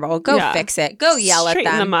terrible. Go fix it. Go yell at them.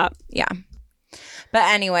 Straighten them up. Yeah. But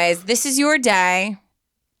anyways, this is your day.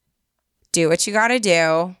 Do what you got to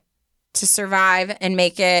do to survive and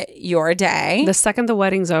make it your day. The second the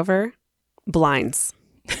wedding's over, blinds.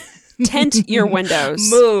 Tint your windows.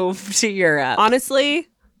 Move to Europe. Honestly,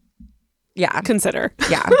 yeah. Consider.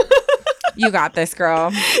 Yeah. You got this,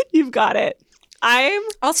 girl. You've got it.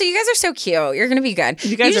 Also, you guys are so cute. You're going to be good.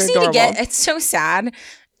 You guys are adorable. It's so sad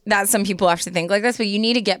that some people have to think like this, but you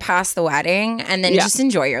need to get past the wedding and then just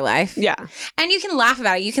enjoy your life. Yeah. And you can laugh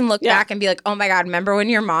about it. You can look back and be like, oh my God, remember when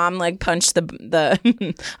your mom like punched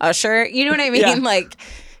the usher? You know what I mean? Yeah. Like,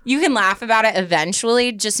 you can laugh about it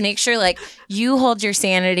eventually. Just make sure like you hold your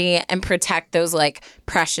sanity and protect those like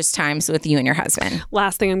precious times with you and your husband.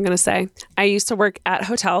 Last thing I'm going to say. I used to work at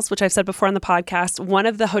hotels, which I've said before on the podcast. One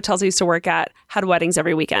of the hotels I used to work at had weddings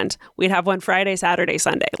every weekend. We'd have one Friday, Saturday,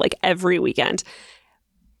 Sunday, like every weekend.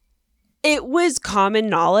 It was common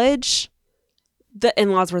knowledge the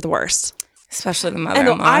in-laws were the worst. Especially the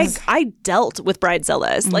mother-in-laws. I dealt with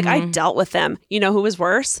bridezillas. Mm-hmm. Like I dealt with them. You know who was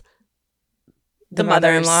worse? The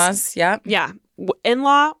mother-in-laws. Yep. Yeah.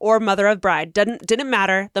 in-law or mother of bride. Didn't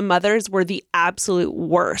matter. The mothers were the absolute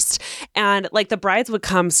worst. And like the brides would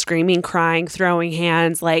come screaming, crying, throwing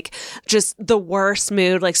hands, like just the worst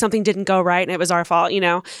mood, like something didn't go right and it was our fault, you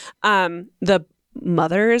know. The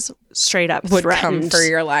mothers straight up would threatened. come for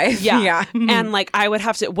your life. Yeah. And like I would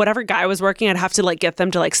have to, whatever guy was working, I'd have to like get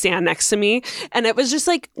them to like stand next to me. And it was just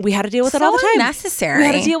like, we had to deal with it all the time. Unnecessary. We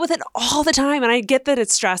had to deal with it all the time. And I get that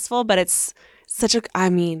it's stressful, but it's such a, I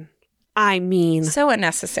mean, so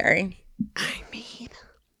unnecessary.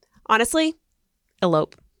 Honestly,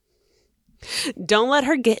 elope. Don't let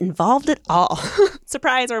her get involved at all.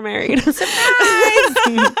 Surprise, we're married.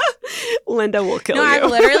 Surprise! Linda will kill you. I've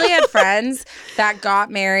literally had friends that got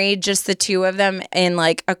married, just the two of them in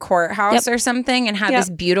like a courthouse or something, and had this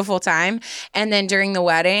beautiful time. And then during the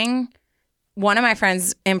wedding, one of my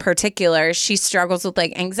friends in particular, she struggles with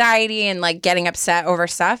like anxiety and like getting upset over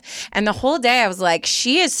stuff. And the whole day I was like,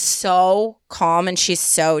 she is so calm and she's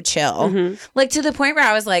so chill. Like to the point where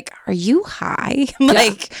I was like, are you high?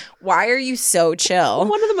 Like, why are you so chill?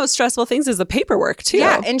 One of the most stressful things is the paperwork too.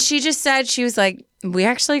 Yeah. And she just said, she was like, we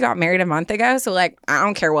actually got married a month ago. So like, I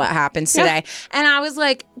don't care what happens today. And I was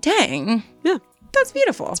like, dang. Yeah. That's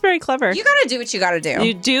beautiful. It's very clever. You got to do what you got to do.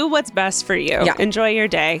 You do what's best for you. Yeah. Enjoy your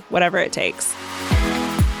day, whatever it takes.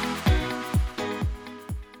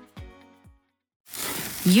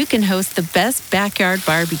 You can host the best backyard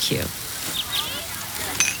barbecue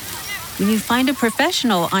when you find a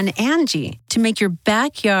professional on Angie to make your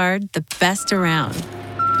backyard the best around.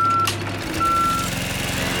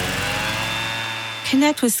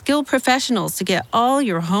 Connect with skilled professionals to get all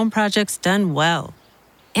your home projects done well.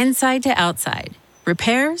 Inside to outside,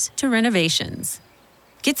 repairs to renovations.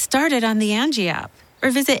 Get started on the Angie app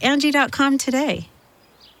or visit Angie.com today.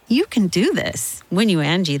 You can do this when you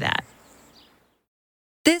Angie that.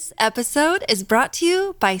 This episode is brought to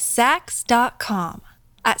you by Sax.com.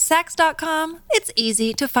 At Sax.com, it's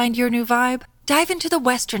easy to find your new vibe. Dive into the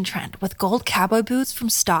Western trend with gold cowboy boots from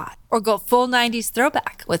Stott, or go full 90s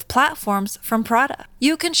throwback with platforms from Prada.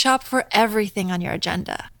 You can shop for everything on your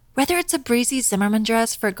agenda, whether it's a breezy Zimmermann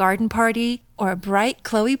dress for a garden party or a bright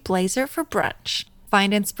Chloe blazer for brunch.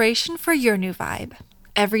 Find inspiration for your new vibe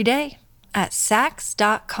every day at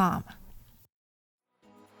Sax.com.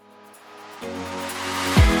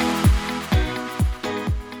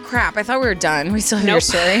 Crap, I thought we were done. We still have your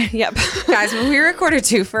story. Yep. Guys, when we record a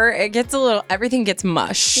twofer, it gets everything gets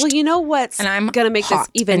mushed. Well, you know what's And I'm going to make this hot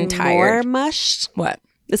even and tired. more mushed? What?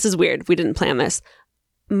 This is weird. We didn't plan this.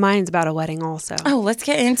 Mine's about a wedding also. Oh, let's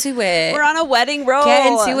get into it. We're on a wedding roll. Get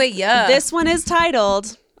into it, yeah. This one is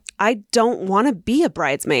titled, I Don't Want to Be a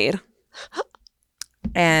Bridesmaid.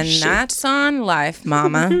 And that's on life,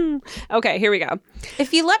 mama. Okay, here we go.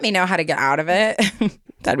 If you let me know how to get out of it,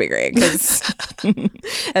 that'd be great. Because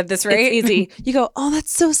at this rate, It's easy. You go, oh,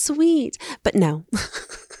 that's so sweet. But no.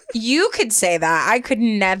 you could say that. I could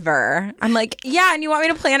never. I'm like, yeah, and you want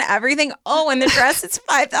me to plan everything? Oh, and the dress is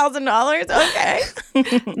 $5,000?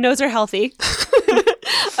 Okay. Nose are healthy.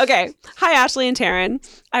 Okay. Hi, Ashley and Taryn.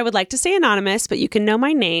 I would like to stay anonymous, but you can know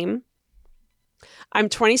my name. I'm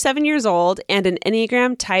 27 years old and an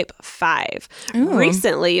Enneagram Type 5. Ooh.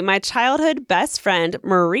 Recently, my childhood best friend,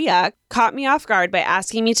 Maria, caught me off guard by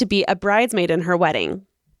asking me to be a bridesmaid in her wedding.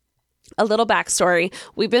 A little backstory.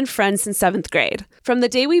 We've been friends since 7th grade. From the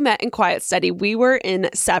day we met in quiet study, we were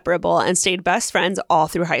inseparable and stayed best friends all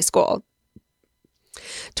through high school.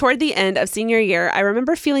 Toward the end of senior year, I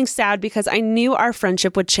remember feeling sad because I knew our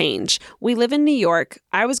friendship would change. We live in New York.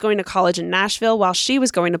 I was going to college in Nashville while she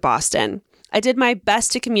was going to Boston. I did my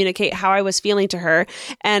best to communicate how I was feeling to her,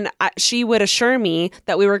 and she would assure me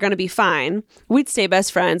that we were going to be fine. We'd stay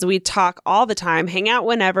best friends. We'd talk all the time, hang out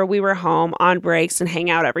whenever we were home on breaks, and hang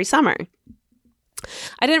out every summer.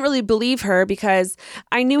 I didn't really believe her because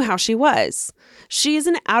I knew how she was. She is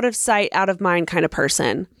an out of sight, out of mind kind of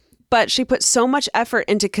person. But she put so much effort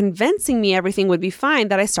into convincing me everything would be fine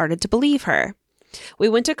that I started to believe her. We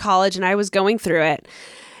went to college and I was going through it.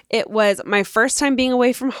 It was my first time being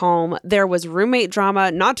away from home. There was roommate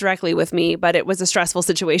drama, not directly with me, but it was a stressful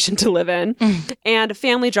situation to live in, and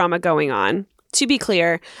family drama going on. To be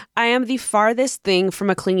clear, I am the farthest thing from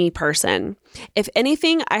a clingy person. If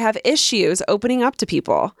anything, I have issues opening up to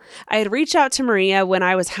people. I had reached out to Maria when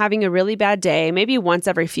I was having a really bad day, maybe once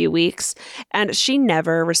every few weeks, and she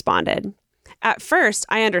never responded. At first,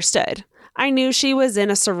 I understood. I knew she was in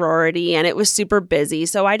a sorority and it was super busy,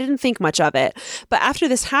 so I didn't think much of it. But after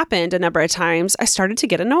this happened a number of times, I started to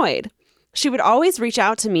get annoyed. She would always reach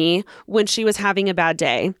out to me when she was having a bad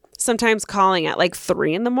day, sometimes calling at like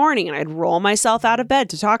 3 a.m, and I'd roll myself out of bed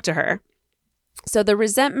to talk to her. So the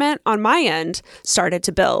resentment on my end started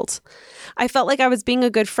to build. I felt like I was being a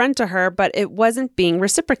good friend to her, but it wasn't being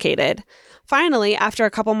reciprocated. Finally, after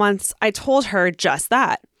a couple months, I told her just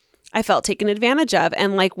that. I felt taken advantage of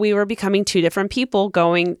and like we were becoming two different people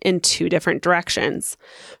going in two different directions.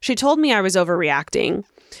 She told me I was overreacting.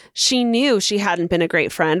 She knew she hadn't been a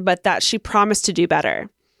great friend, but that she promised to do better.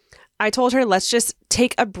 I told her, let's just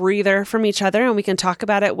take a breather from each other and we can talk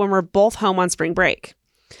about it when we're both home on spring break.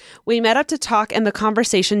 We met up to talk and the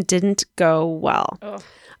conversation didn't go well. Ugh.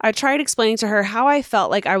 I tried explaining to her how I felt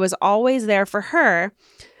like I was always there for her,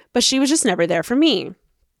 but she was just never there for me.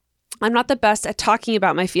 I'm not the best at talking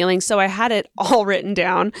about my feelings, so I had it all written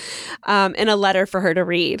down in a letter for her to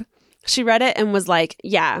read. She read it and was like,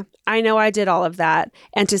 yeah, I know I did all of that,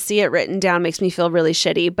 and to see it written down makes me feel really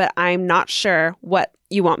shitty, but I'm not sure what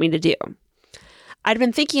you want me to do. I'd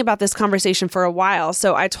been thinking about this conversation for a while,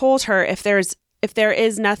 so I told her if there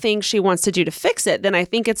is nothing she wants to do to fix it, then I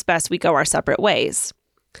think it's best we go our separate ways.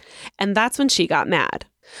 And that's when she got mad.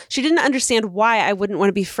 She didn't understand why I wouldn't want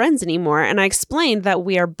to be friends anymore, and I explained that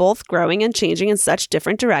we are both growing and changing in such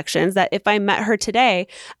different directions that if I met her today,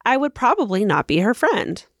 I would probably not be her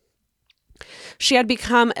friend. She had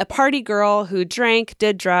become a party girl who drank,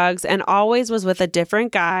 did drugs, and always was with a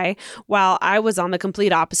different guy while I was on the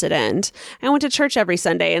complete opposite end. I went to church every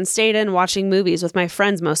Sunday and stayed in watching movies with my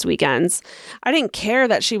friends most weekends. I didn't care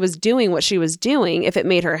that she was doing what she was doing if it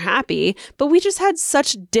made her happy, but we just had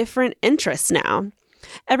such different interests now.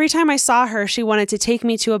 Every time I saw her, she wanted to take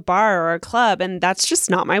me to a bar or a club, and that's just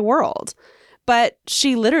not my world. But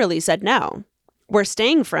she literally said no. We're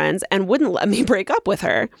staying friends and wouldn't let me break up with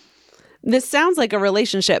her. This sounds like a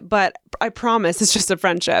relationship, but I promise it's just a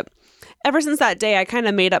friendship. Ever since that day, I kind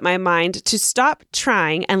of made up my mind to stop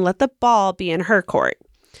trying and let the ball be in her court.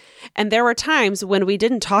 And there were times when we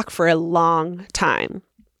didn't talk for a long time.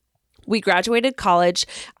 We graduated college,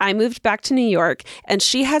 I moved back to New York, and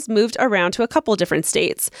she has moved around to a couple different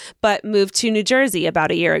states, but moved to New Jersey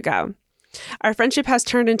about a year ago. Our friendship has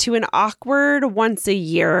turned into an awkward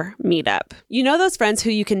once-a-year meetup. You know those friends who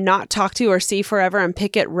you cannot talk to or see forever and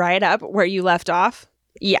pick it right up where you left off?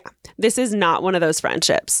 Yeah, this is not one of those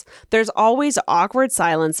friendships. There's always awkward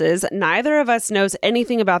silences. Neither of us knows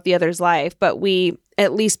anything about the other's life, but we,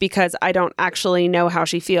 at least because I don't actually know how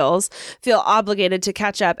she feels, feel obligated to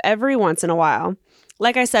catch up every once in a while.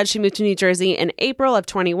 Like I said, she moved to New Jersey in April of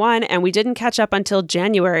 21, and we didn't catch up until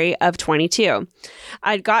January of 22.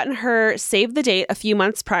 I'd gotten her save the date a few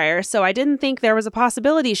months prior, so I didn't think there was a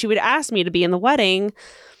possibility she would ask me to be in the wedding.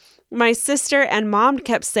 My sister and mom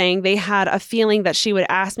kept saying they had a feeling that she would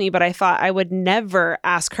ask me, but I thought I would never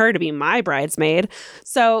ask her to be my bridesmaid.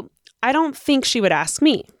 So I don't think she would ask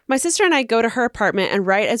me. My sister and I go to her apartment, and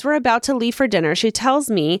right as we're about to leave for dinner, she tells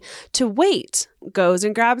me to wait, goes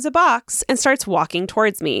and grabs a box, and starts walking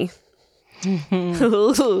towards me.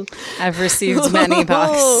 I've received many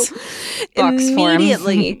box forms.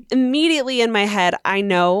 Immediately in my head, I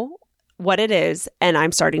know what it is, and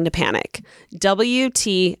I'm starting to panic.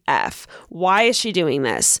 WTF. Why is she doing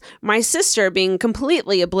this? My sister, being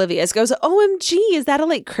completely oblivious, goes, OMG, is that a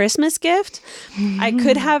late Christmas gift? I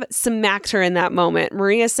could have smacked her in that moment.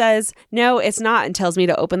 Maria says, no, it's not, and tells me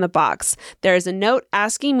to open the box. There's a note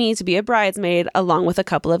asking me to be a bridesmaid along with a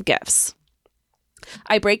couple of gifts.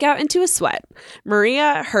 I break out into a sweat.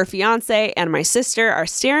 Maria, her fiance, and my sister are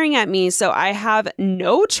staring at me, so I have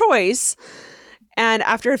no choice. And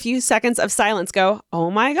after a few seconds of silence, go,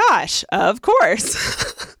 oh my gosh, of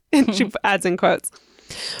course. And she adds in quotes.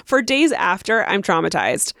 For days after, I'm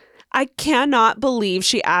traumatized. I cannot believe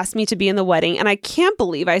she asked me to be in the wedding, and I can't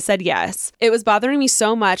believe I said yes. It was bothering me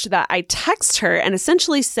so much that I text her and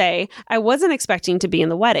essentially say I wasn't expecting to be in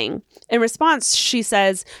the wedding. In response, she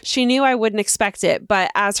says she knew I wouldn't expect it,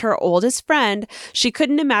 but as her oldest friend, she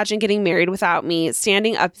couldn't imagine getting married without me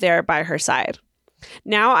standing up there by her side.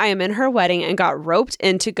 Now I am in her wedding and got roped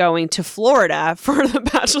into going to Florida for the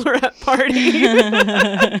bachelorette party.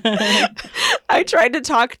 I tried to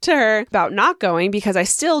talk to her about not going because I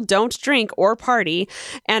still don't drink or party,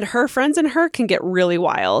 and her friends and her can get really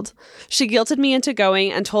wild. She guilted me into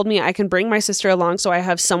going and told me I can bring my sister along so I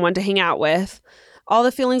have someone to hang out with. All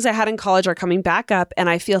the feelings I had in college are coming back up, and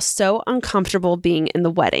I feel so uncomfortable being in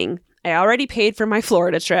the wedding. I already paid for my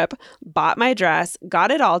Florida trip, bought my dress, got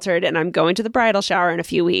it altered, and I'm going to the bridal shower in a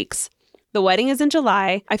few weeks. The wedding is in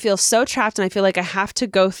July. I feel so trapped, and I feel like I have to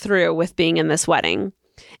go through with being in this wedding.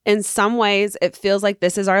 In some ways, it feels like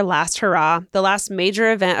this is our last hurrah, the last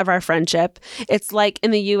major event of our friendship. It's like in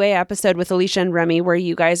the UA episode with Alicia and Remy, where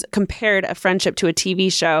you guys compared a friendship to a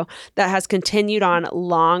TV show that has continued on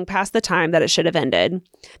long past the time that it should have ended.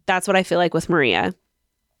 That's what I feel like with Maria.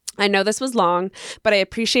 I know this was long, but I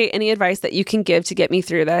appreciate any advice that you can give to get me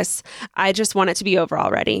through this. I just want it to be over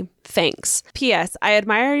already. Thanks. P.S. I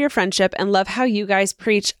admire your friendship and love how you guys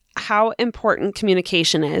preach how important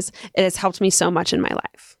communication is. It has helped me so much in my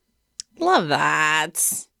life. Love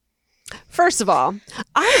that. First of all,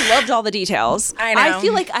 I loved all the details. I know. I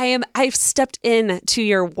feel like I've stepped into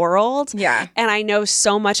your world. Yeah. And I know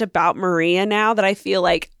so much about Maria now that I feel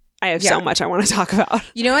like I have so much I want to talk about.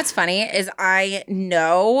 You know what's funny is I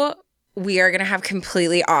know we are going to have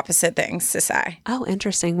completely opposite things to say. Oh,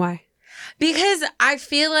 interesting. Why? Because I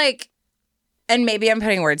feel like, and maybe I'm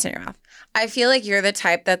putting words in your mouth, I feel like you're the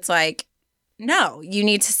type that's like, no, you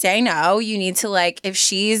need to say no. You need to, like, if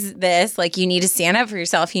she's this, like, you need to stand up for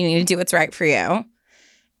yourself. You need to do what's right for you.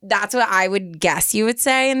 That's what I would guess you would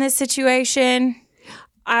say in this situation.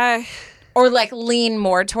 Or, like, lean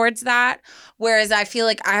more towards that. Whereas I feel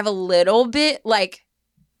like I have a little bit, like,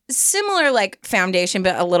 similar, like, foundation,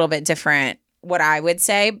 but a little bit different, what I would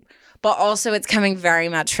say. But also it's coming very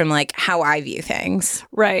much from, like, how I view things.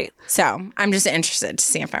 Right. So I'm just interested to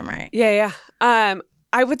see if I'm right. Yeah.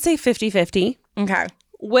 I would say 50-50. Okay.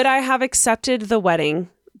 Would I have accepted the wedding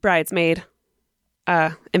bridesmaid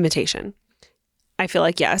invitation? I feel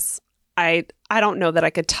like yes. I don't know that I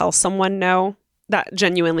could tell someone no that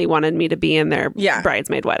genuinely wanted me to be in their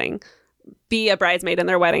bridesmaid wedding. Be a bridesmaid in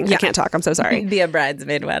their wedding. Yeah. I can't talk. I'm so sorry. Be a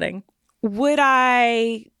bridesmaid wedding. Would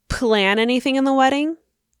I plan anything in the wedding?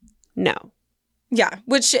 No. Yeah,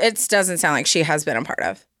 which it doesn't sound like she has been a part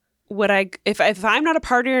of. Would I, if I'm not a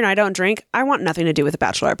partier and I don't drink, I want nothing to do with a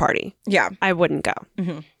bachelorette party. Yeah. I wouldn't go.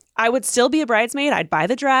 Mm-hmm. I would still be a bridesmaid. I'd buy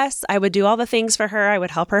the dress. I would do all the things for her. I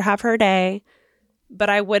would help her have her day. But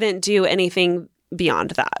I wouldn't do anything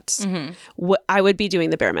beyond that. Mm-hmm. I would be doing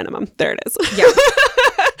the bare minimum. There it is. Yeah.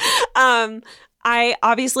 I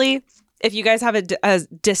obviously, if you guys have a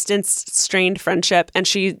distance strained friendship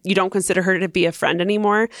and you don't consider her to be a friend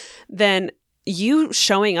anymore, then you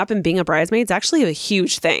showing up and being a bridesmaid is actually a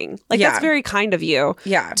huge thing. Like, that's very kind of you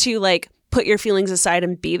to, like, put your feelings aside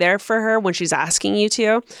and be there for her when she's asking you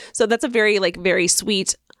to. So that's a very, like, very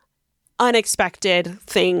sweet, unexpected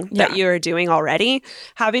thing that you're doing already.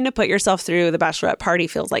 Having to put yourself through the bachelorette party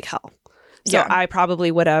feels like hell. So I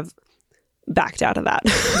probably would have backed out of that.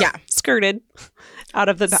 Yeah. Skirted out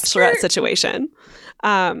of the bachelorette situation.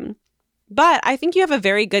 But I think you have a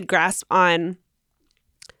very good grasp on...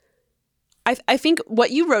 I think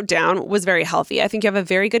what you wrote down was very healthy. I think you have a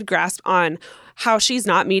very good grasp on how she's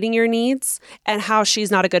not meeting your needs and how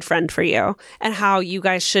she's not a good friend for you and how you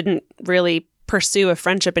guys shouldn't really pursue a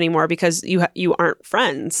friendship anymore because you aren't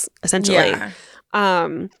friends, essentially. Yeah.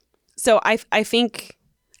 So I think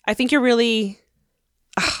you're really...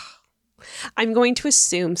 I'm going to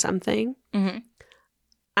assume something. Mm-hmm.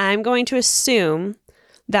 I'm going to assume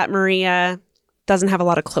that Maria doesn't have a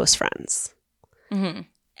lot of close friends. Mm-hmm.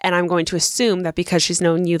 And I'm going to assume that because she's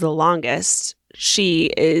known you the longest, she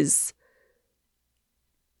is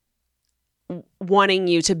wanting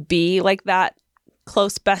you to be like that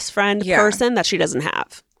close best friend person that she doesn't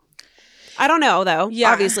have. I don't know, though.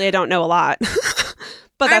 Yeah. Obviously, I don't know a lot.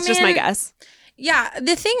 But that's just my guess. Yeah.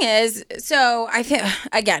 The thing is, so I think,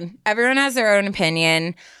 again, everyone has their own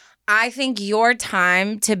opinion. I think your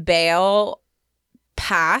time to bail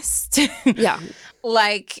passed. Yeah.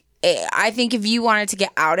 Like... I think if you wanted to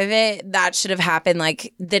get out of it, that should have happened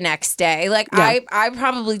like the next day. Like I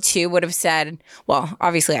probably too would have said, well,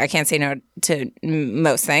 obviously I can't say no to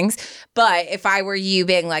most things, but if I were you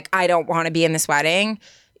being like, I don't want to be in this wedding,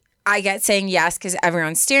 I get saying yes because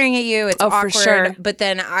everyone's staring at you. It's awkward. For sure. But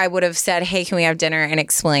then I would have said, hey, can we have dinner, and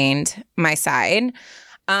explained my side.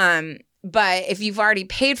 But if you've already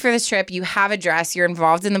paid for this trip, you have a dress, you're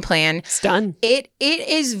involved in the plan. It's done. It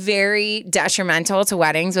is very detrimental to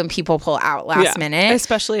weddings when people pull out last minute.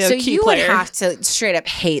 Especially a key player. So you would have to straight up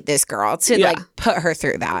hate this girl to like put her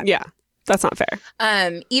through that. Yeah, that's not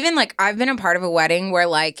fair. Even like I've been a part of a wedding where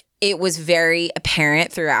like it was very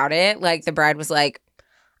apparent throughout it. Like the bride was like,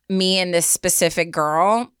 me and this specific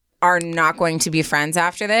girl are not going to be friends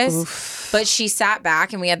after this. Oof. But she sat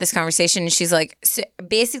back and we had this conversation and she's like, so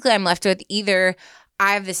basically I'm left with either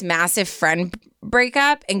I have this massive friend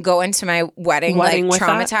breakup and go into my wedding like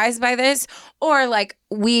traumatized by this, or like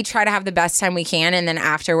we try to have the best time we can and then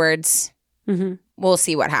afterwards we'll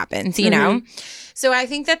see what happens, you know? So I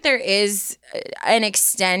think that there is an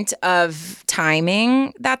extent of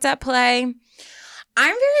timing that's at play.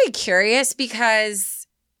 I'm very curious because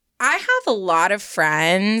I have a lot of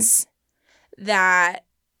friends that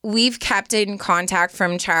we've kept in contact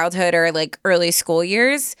from childhood or like early school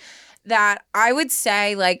years that I would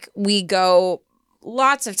say like we go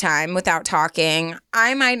lots of time without talking.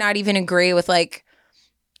 I might not even agree with like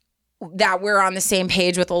that we're on the same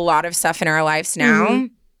page with a lot of stuff in our lives now.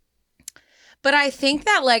 But I think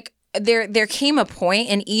that like there came a point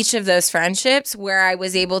in each of those friendships where I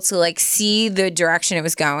was able to like see the direction it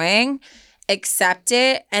was going, accept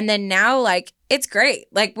it, and then now like it's great.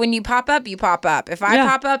 Like when you pop up, you pop up. If I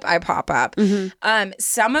pop up, I pop up.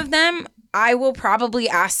 Some of them I will probably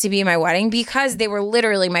ask to be my wedding because they were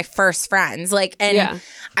literally my first friends. Like, and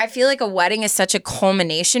I feel like a wedding is such a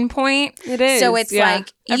culmination point. It is. So it's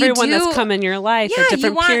like everyone that's come in your life at different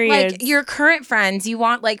you want, periods. like your current friends, you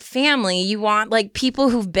want like family, you want like people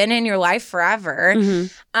who've been in your life forever.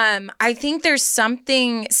 I think there's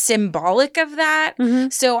something symbolic of that.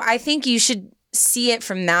 So I think you should see it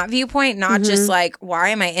from that viewpoint, not just like, why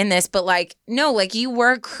am I in this? But like, no, like you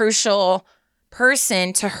were a crucial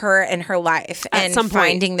person to her and her life and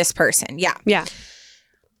finding this person. Yeah.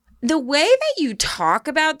 The way that you talk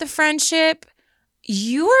about the friendship,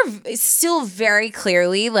 you are still very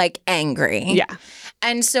clearly like angry. Yeah.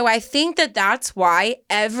 And so I think that that's why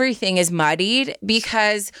everything is muddied,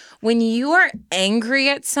 because when you are angry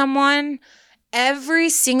at someone,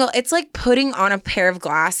 it's like putting on a pair of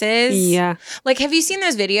glasses. Yeah. Like, have you seen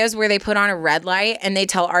those videos where they put on a red light and they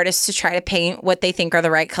tell artists to try to paint what they think are the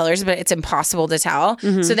right colors, but it's impossible to tell?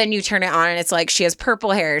 So then you turn it on and it's like, she has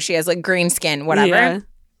purple hair, she has like green skin, whatever. Yeah.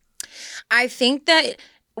 I think that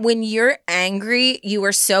when you're angry, you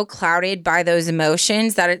are so clouded by those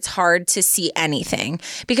emotions that it's hard to see anything,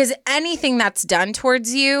 because anything that's done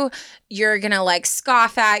towards you, you're going to like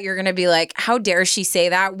scoff at. You're going to be like, how dare she say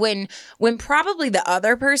that? When probably the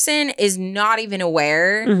other person is not even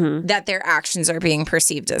aware that their actions are being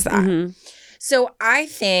perceived as that. So I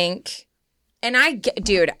think, and I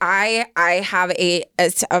have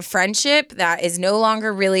a friendship that is no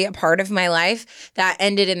longer really a part of my life that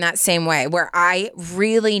ended in that same way, where I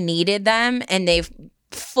really needed them and they've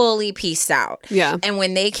fully pieced out. Yeah. And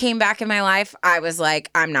when they came back in my life, I was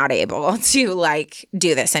like, I'm not able to like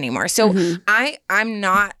do this anymore. So I'm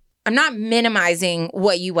not minimizing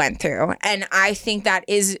what you went through. And I think that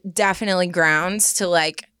is definitely grounds to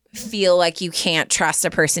like feel like you can't trust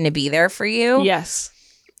a person to be there for you. Yes.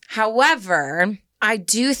 However, I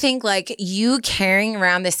do think like you carrying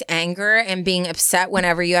around this anger and being upset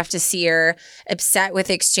whenever you have to see her, upset with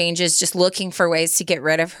exchanges, just looking for ways to get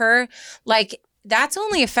rid of her, like that's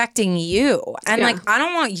only affecting you. And like, I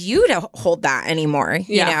don't want you to hold that anymore,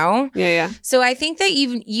 you know? Yeah. So I think that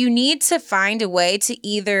you need to find a way to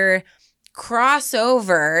either cross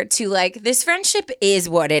over to like, this friendship is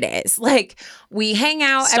what it is. Like we hang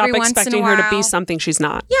out every once in a while. Stop expecting her to be something she's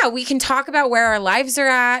not. Yeah, we can talk about where our lives are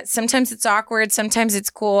at. Sometimes it's awkward. Sometimes it's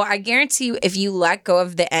cool. I guarantee you, if you let go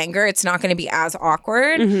of the anger, it's not going to be as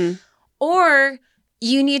awkward. Or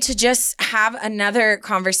you need to just have another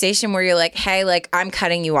conversation where you're like, hey, like I'm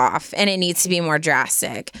cutting you off and it needs to be more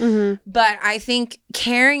drastic. But I think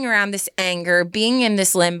carrying around this anger, being in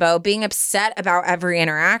this limbo, being upset about every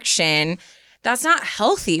interaction, that's not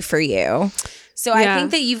healthy for you. So I think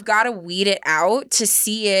that you've got to weed it out to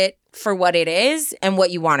see it for what it is and what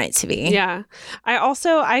you want it to be. Yeah.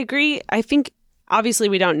 I agree. I think obviously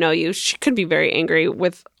we don't know you. She could be very angry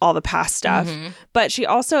with all the past stuff. But she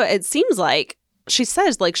also, it seems like, she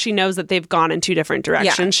says like she knows that they've gone in two different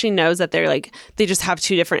directions. Yeah. She knows that they're like, they just have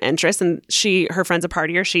two different interests, and her friend's a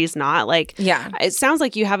partier, she's not. Like, it sounds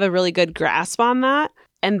like you have a really good grasp on that.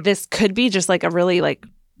 And this could be just like a really like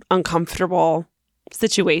uncomfortable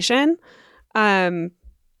situation.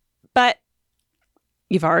 But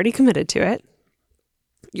you've already committed to it.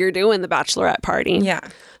 You're doing the bachelorette party. Yeah.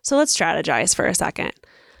 So let's strategize for a second.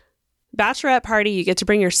 Bachelorette party, you get to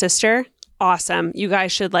bring your sister. Awesome. You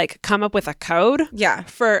guys should like come up with a code. Yeah.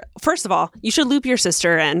 First of all, you should loop your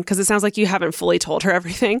sister in, because it sounds like you haven't fully told her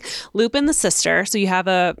everything. Loop in the sister so you have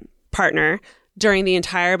a partner during the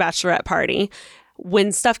entire bachelorette party.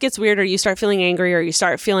 When stuff gets weird, or you start feeling angry, or you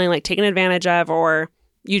start feeling like taken advantage of, or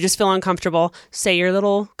you just feel uncomfortable, say your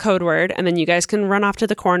little code word, and then you guys can run off to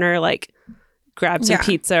the corner, like grab some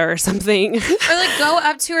pizza or something. Or like go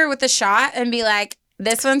up to her with a shot and be like,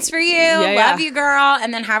 this one's for you. Love you, girl.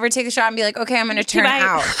 And then have her take a shot and be like, okay, I'm going to turn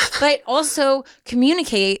out. But also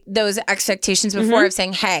communicate those expectations before of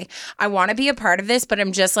saying, hey, I want to be a part of this, but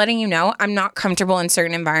I'm just letting you know I'm not comfortable in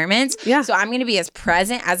certain environments. Yeah. So I'm going to be as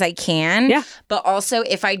present as I can. Yeah. But also,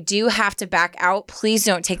 if I do have to back out, please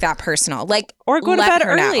don't take that personal. Like, or go to bed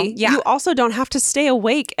early. Yeah. You also don't have to stay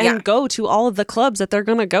awake and go to all of the clubs that they're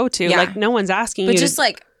going to go to. Yeah. Like, no one's asking you. But just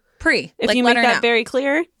like, if like, you make that very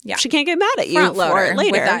clear, she can't get mad at you for it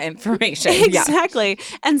later with that information. Exactly.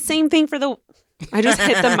 And same thing for I just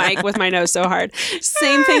hit the mic with my nose so hard.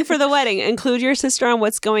 Same thing for the wedding. Include your sister on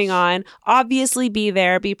what's going on. Obviously be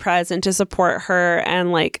there, be present to support her,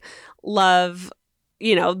 and like love,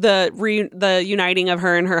 the uniting of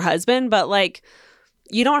her and her husband, but like,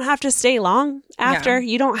 you don't have to stay long after.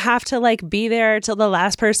 You don't have to like be there till the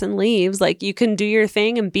last person leaves. Like, you can do your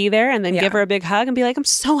thing and be there and then give her a big hug and be like, I'm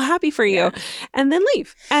so happy for you. And then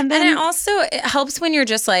leave. And then it helps when you're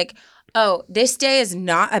just like, oh, this day is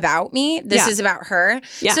not about me. This is about her.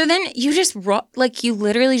 Yeah. So then you just you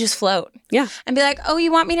literally just float. Yeah. And be like, oh,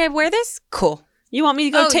 you want me to wear this? Cool. You want me to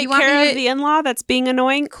go take care of the in-law that's being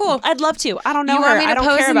annoying? Cool. I'd love to. I don't know her. her. You want me to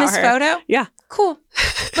pose in this photo? Yeah. Cool.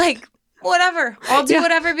 Like, whatever. I'll do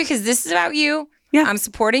whatever because this is about you. Yeah. I'm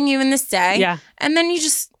supporting you in this day. Yeah. And then you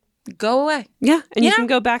just go away. Yeah. And you can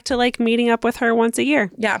go back to like meeting up with her once a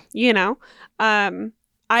year. Yeah.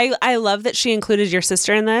 I love that she included your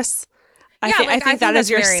sister in this. I think that is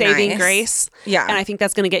your saving grace. Yeah. And I think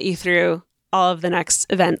that's going to get you through all of the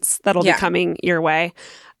next events that'll be coming your way.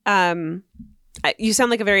 You sound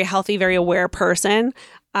like a very healthy, very aware person.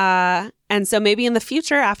 And so maybe in the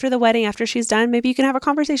future, after the wedding, after she's done, maybe you can have a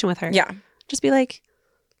conversation with her. Yeah. Just be like,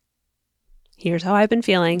 here's how I've been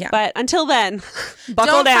feeling. Yeah. But until then,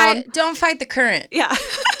 buckle down. Don't fight the current. Yeah.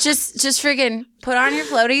 just freaking put on your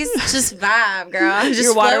floaties. Just vibe, girl. Just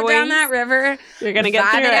your float down that river. You're going to get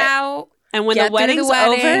through it. Out. And when the wedding's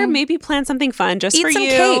over, maybe plan something fun just for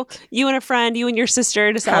you. Cake. You and a friend, you and your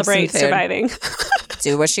sister to celebrate surviving.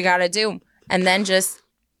 Do what you got to do. And then just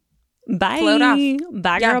bye. Float off.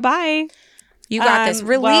 Bye, girl. Bye. You got this.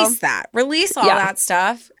 Release that. Release all that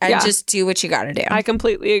stuff and just do what you got to do. I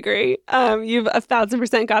completely agree. You've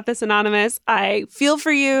 1,000% got this, Anonymous. I feel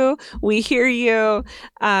for you. We hear you.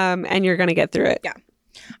 And you're going to get through it. Yeah.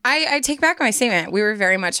 I take back my statement. We were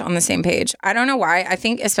very much on the same page. I don't know why. I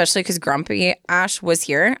think especially because Grumpy Ash was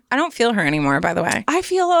here. I don't feel her anymore, by the way. I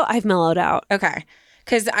feel I've mellowed out. Okay.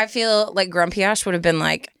 Because I feel like Grumpy Ash would have been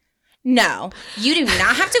like, no, you do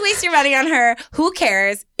not have to waste your money on her. Who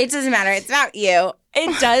cares? It doesn't matter. It's about you.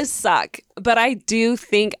 It does suck. But I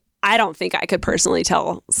don't think I could personally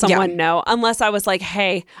tell someone no, unless I was like,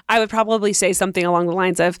 hey, I would probably say something along the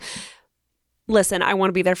lines of, listen, I want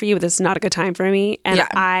to be there for you, but this is not a good time for me. And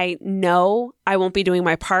I know I won't be doing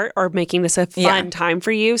my part or making this a fun time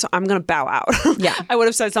for you. So I'm going to bow out. Yeah. I would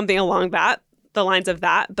have said something along the lines of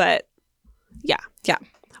that. But yeah. Yeah.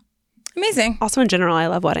 Amazing. Also, in general, I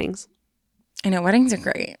love weddings. I know. Weddings are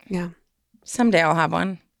great. Yeah. Someday I'll have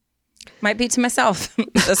one. Might be to myself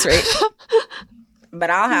this rate. But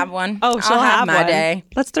I'll have one. Oh, she'll have my day.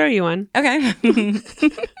 Let's throw you one. Okay.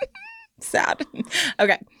 Sad.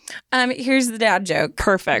 Okay. Here's the dad joke.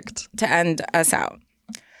 Perfect. To end us out.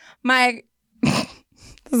 This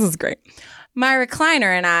is great. My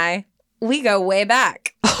recliner and I, we go way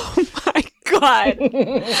back. Oh my God.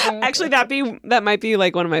 Actually, that might be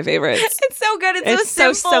like one of my favorites. It's so good. It's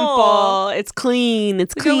so simple. It's clean.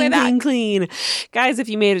 It's clean. Guys, if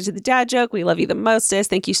you made it to the dad joke, we love you the mostest.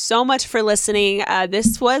 Thank you so much for listening.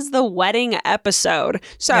 This was the wedding episode.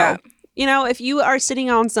 So, if you are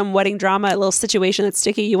sitting on some wedding drama, a little situation that's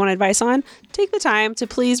sticky you want advice on, take the time to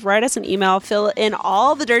please write us an email, fill in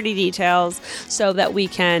all the dirty details so that we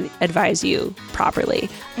can advise you properly.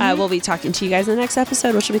 We'll be talking to you guys in the next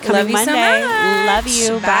episode, which will be coming Monday. So much. Love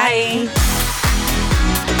you. Bye.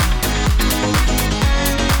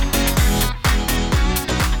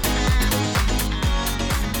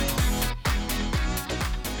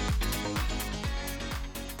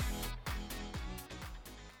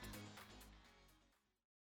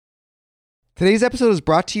 Today's episode is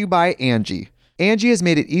brought to you by Angie. Angie has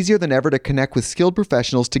made it easier than ever to connect with skilled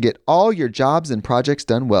professionals to get all your jobs and projects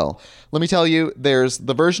done well. Let me tell you, there's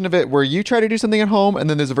the version of it where you try to do something at home, and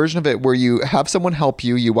then there's a version of it where you have someone help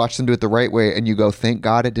you, you watch them do it the right way, and you go, thank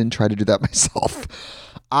God I didn't try to do that myself.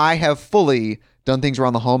 I have fully done things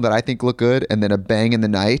around the home that I think look good, and then a bang in the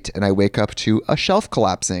night, and I wake up to a shelf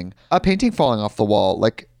collapsing, a painting falling off the wall.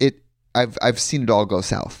 I've seen it all go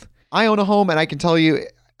south. I own a home, and I can tell you,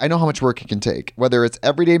 I know how much work it can take. Whether it's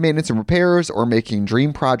everyday maintenance and repairs or making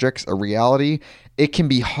dream projects a reality, it can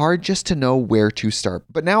be hard just to know where to start.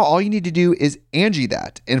 But now all you need to do is Angie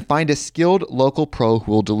that and find a skilled local pro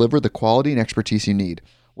who will deliver the quality and expertise you need.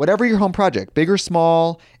 Whatever your home project, big or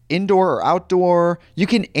small, indoor or outdoor, you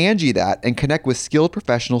can Angie that and connect with skilled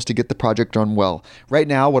professionals to get the project done well. Right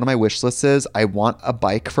now, one of my wish lists is I want a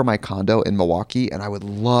bike for my condo in Milwaukee, and I would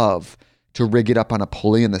love to rig it up on a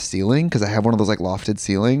pulley in the ceiling because I have one of those like lofted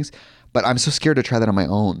ceilings, but I'm so scared to try that on my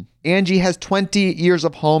own. Angie has 20 years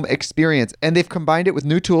of home experience, and they've combined it with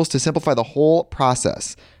new tools to simplify the whole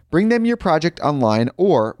process. Bring them your project online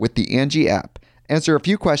or with the Angie app. Answer a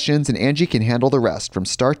few questions and Angie can handle the rest from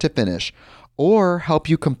start to finish, or help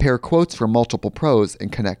you compare quotes from multiple pros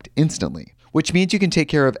and connect instantly. which means you can take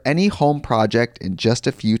care of any home project in just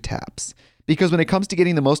a few taps. Because when it comes to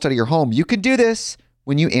getting the most out of your home, you can do this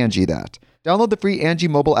when you Angie that. Download the free Angie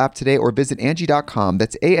mobile app today or visit Angie.com.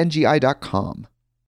 That's ANGI.com.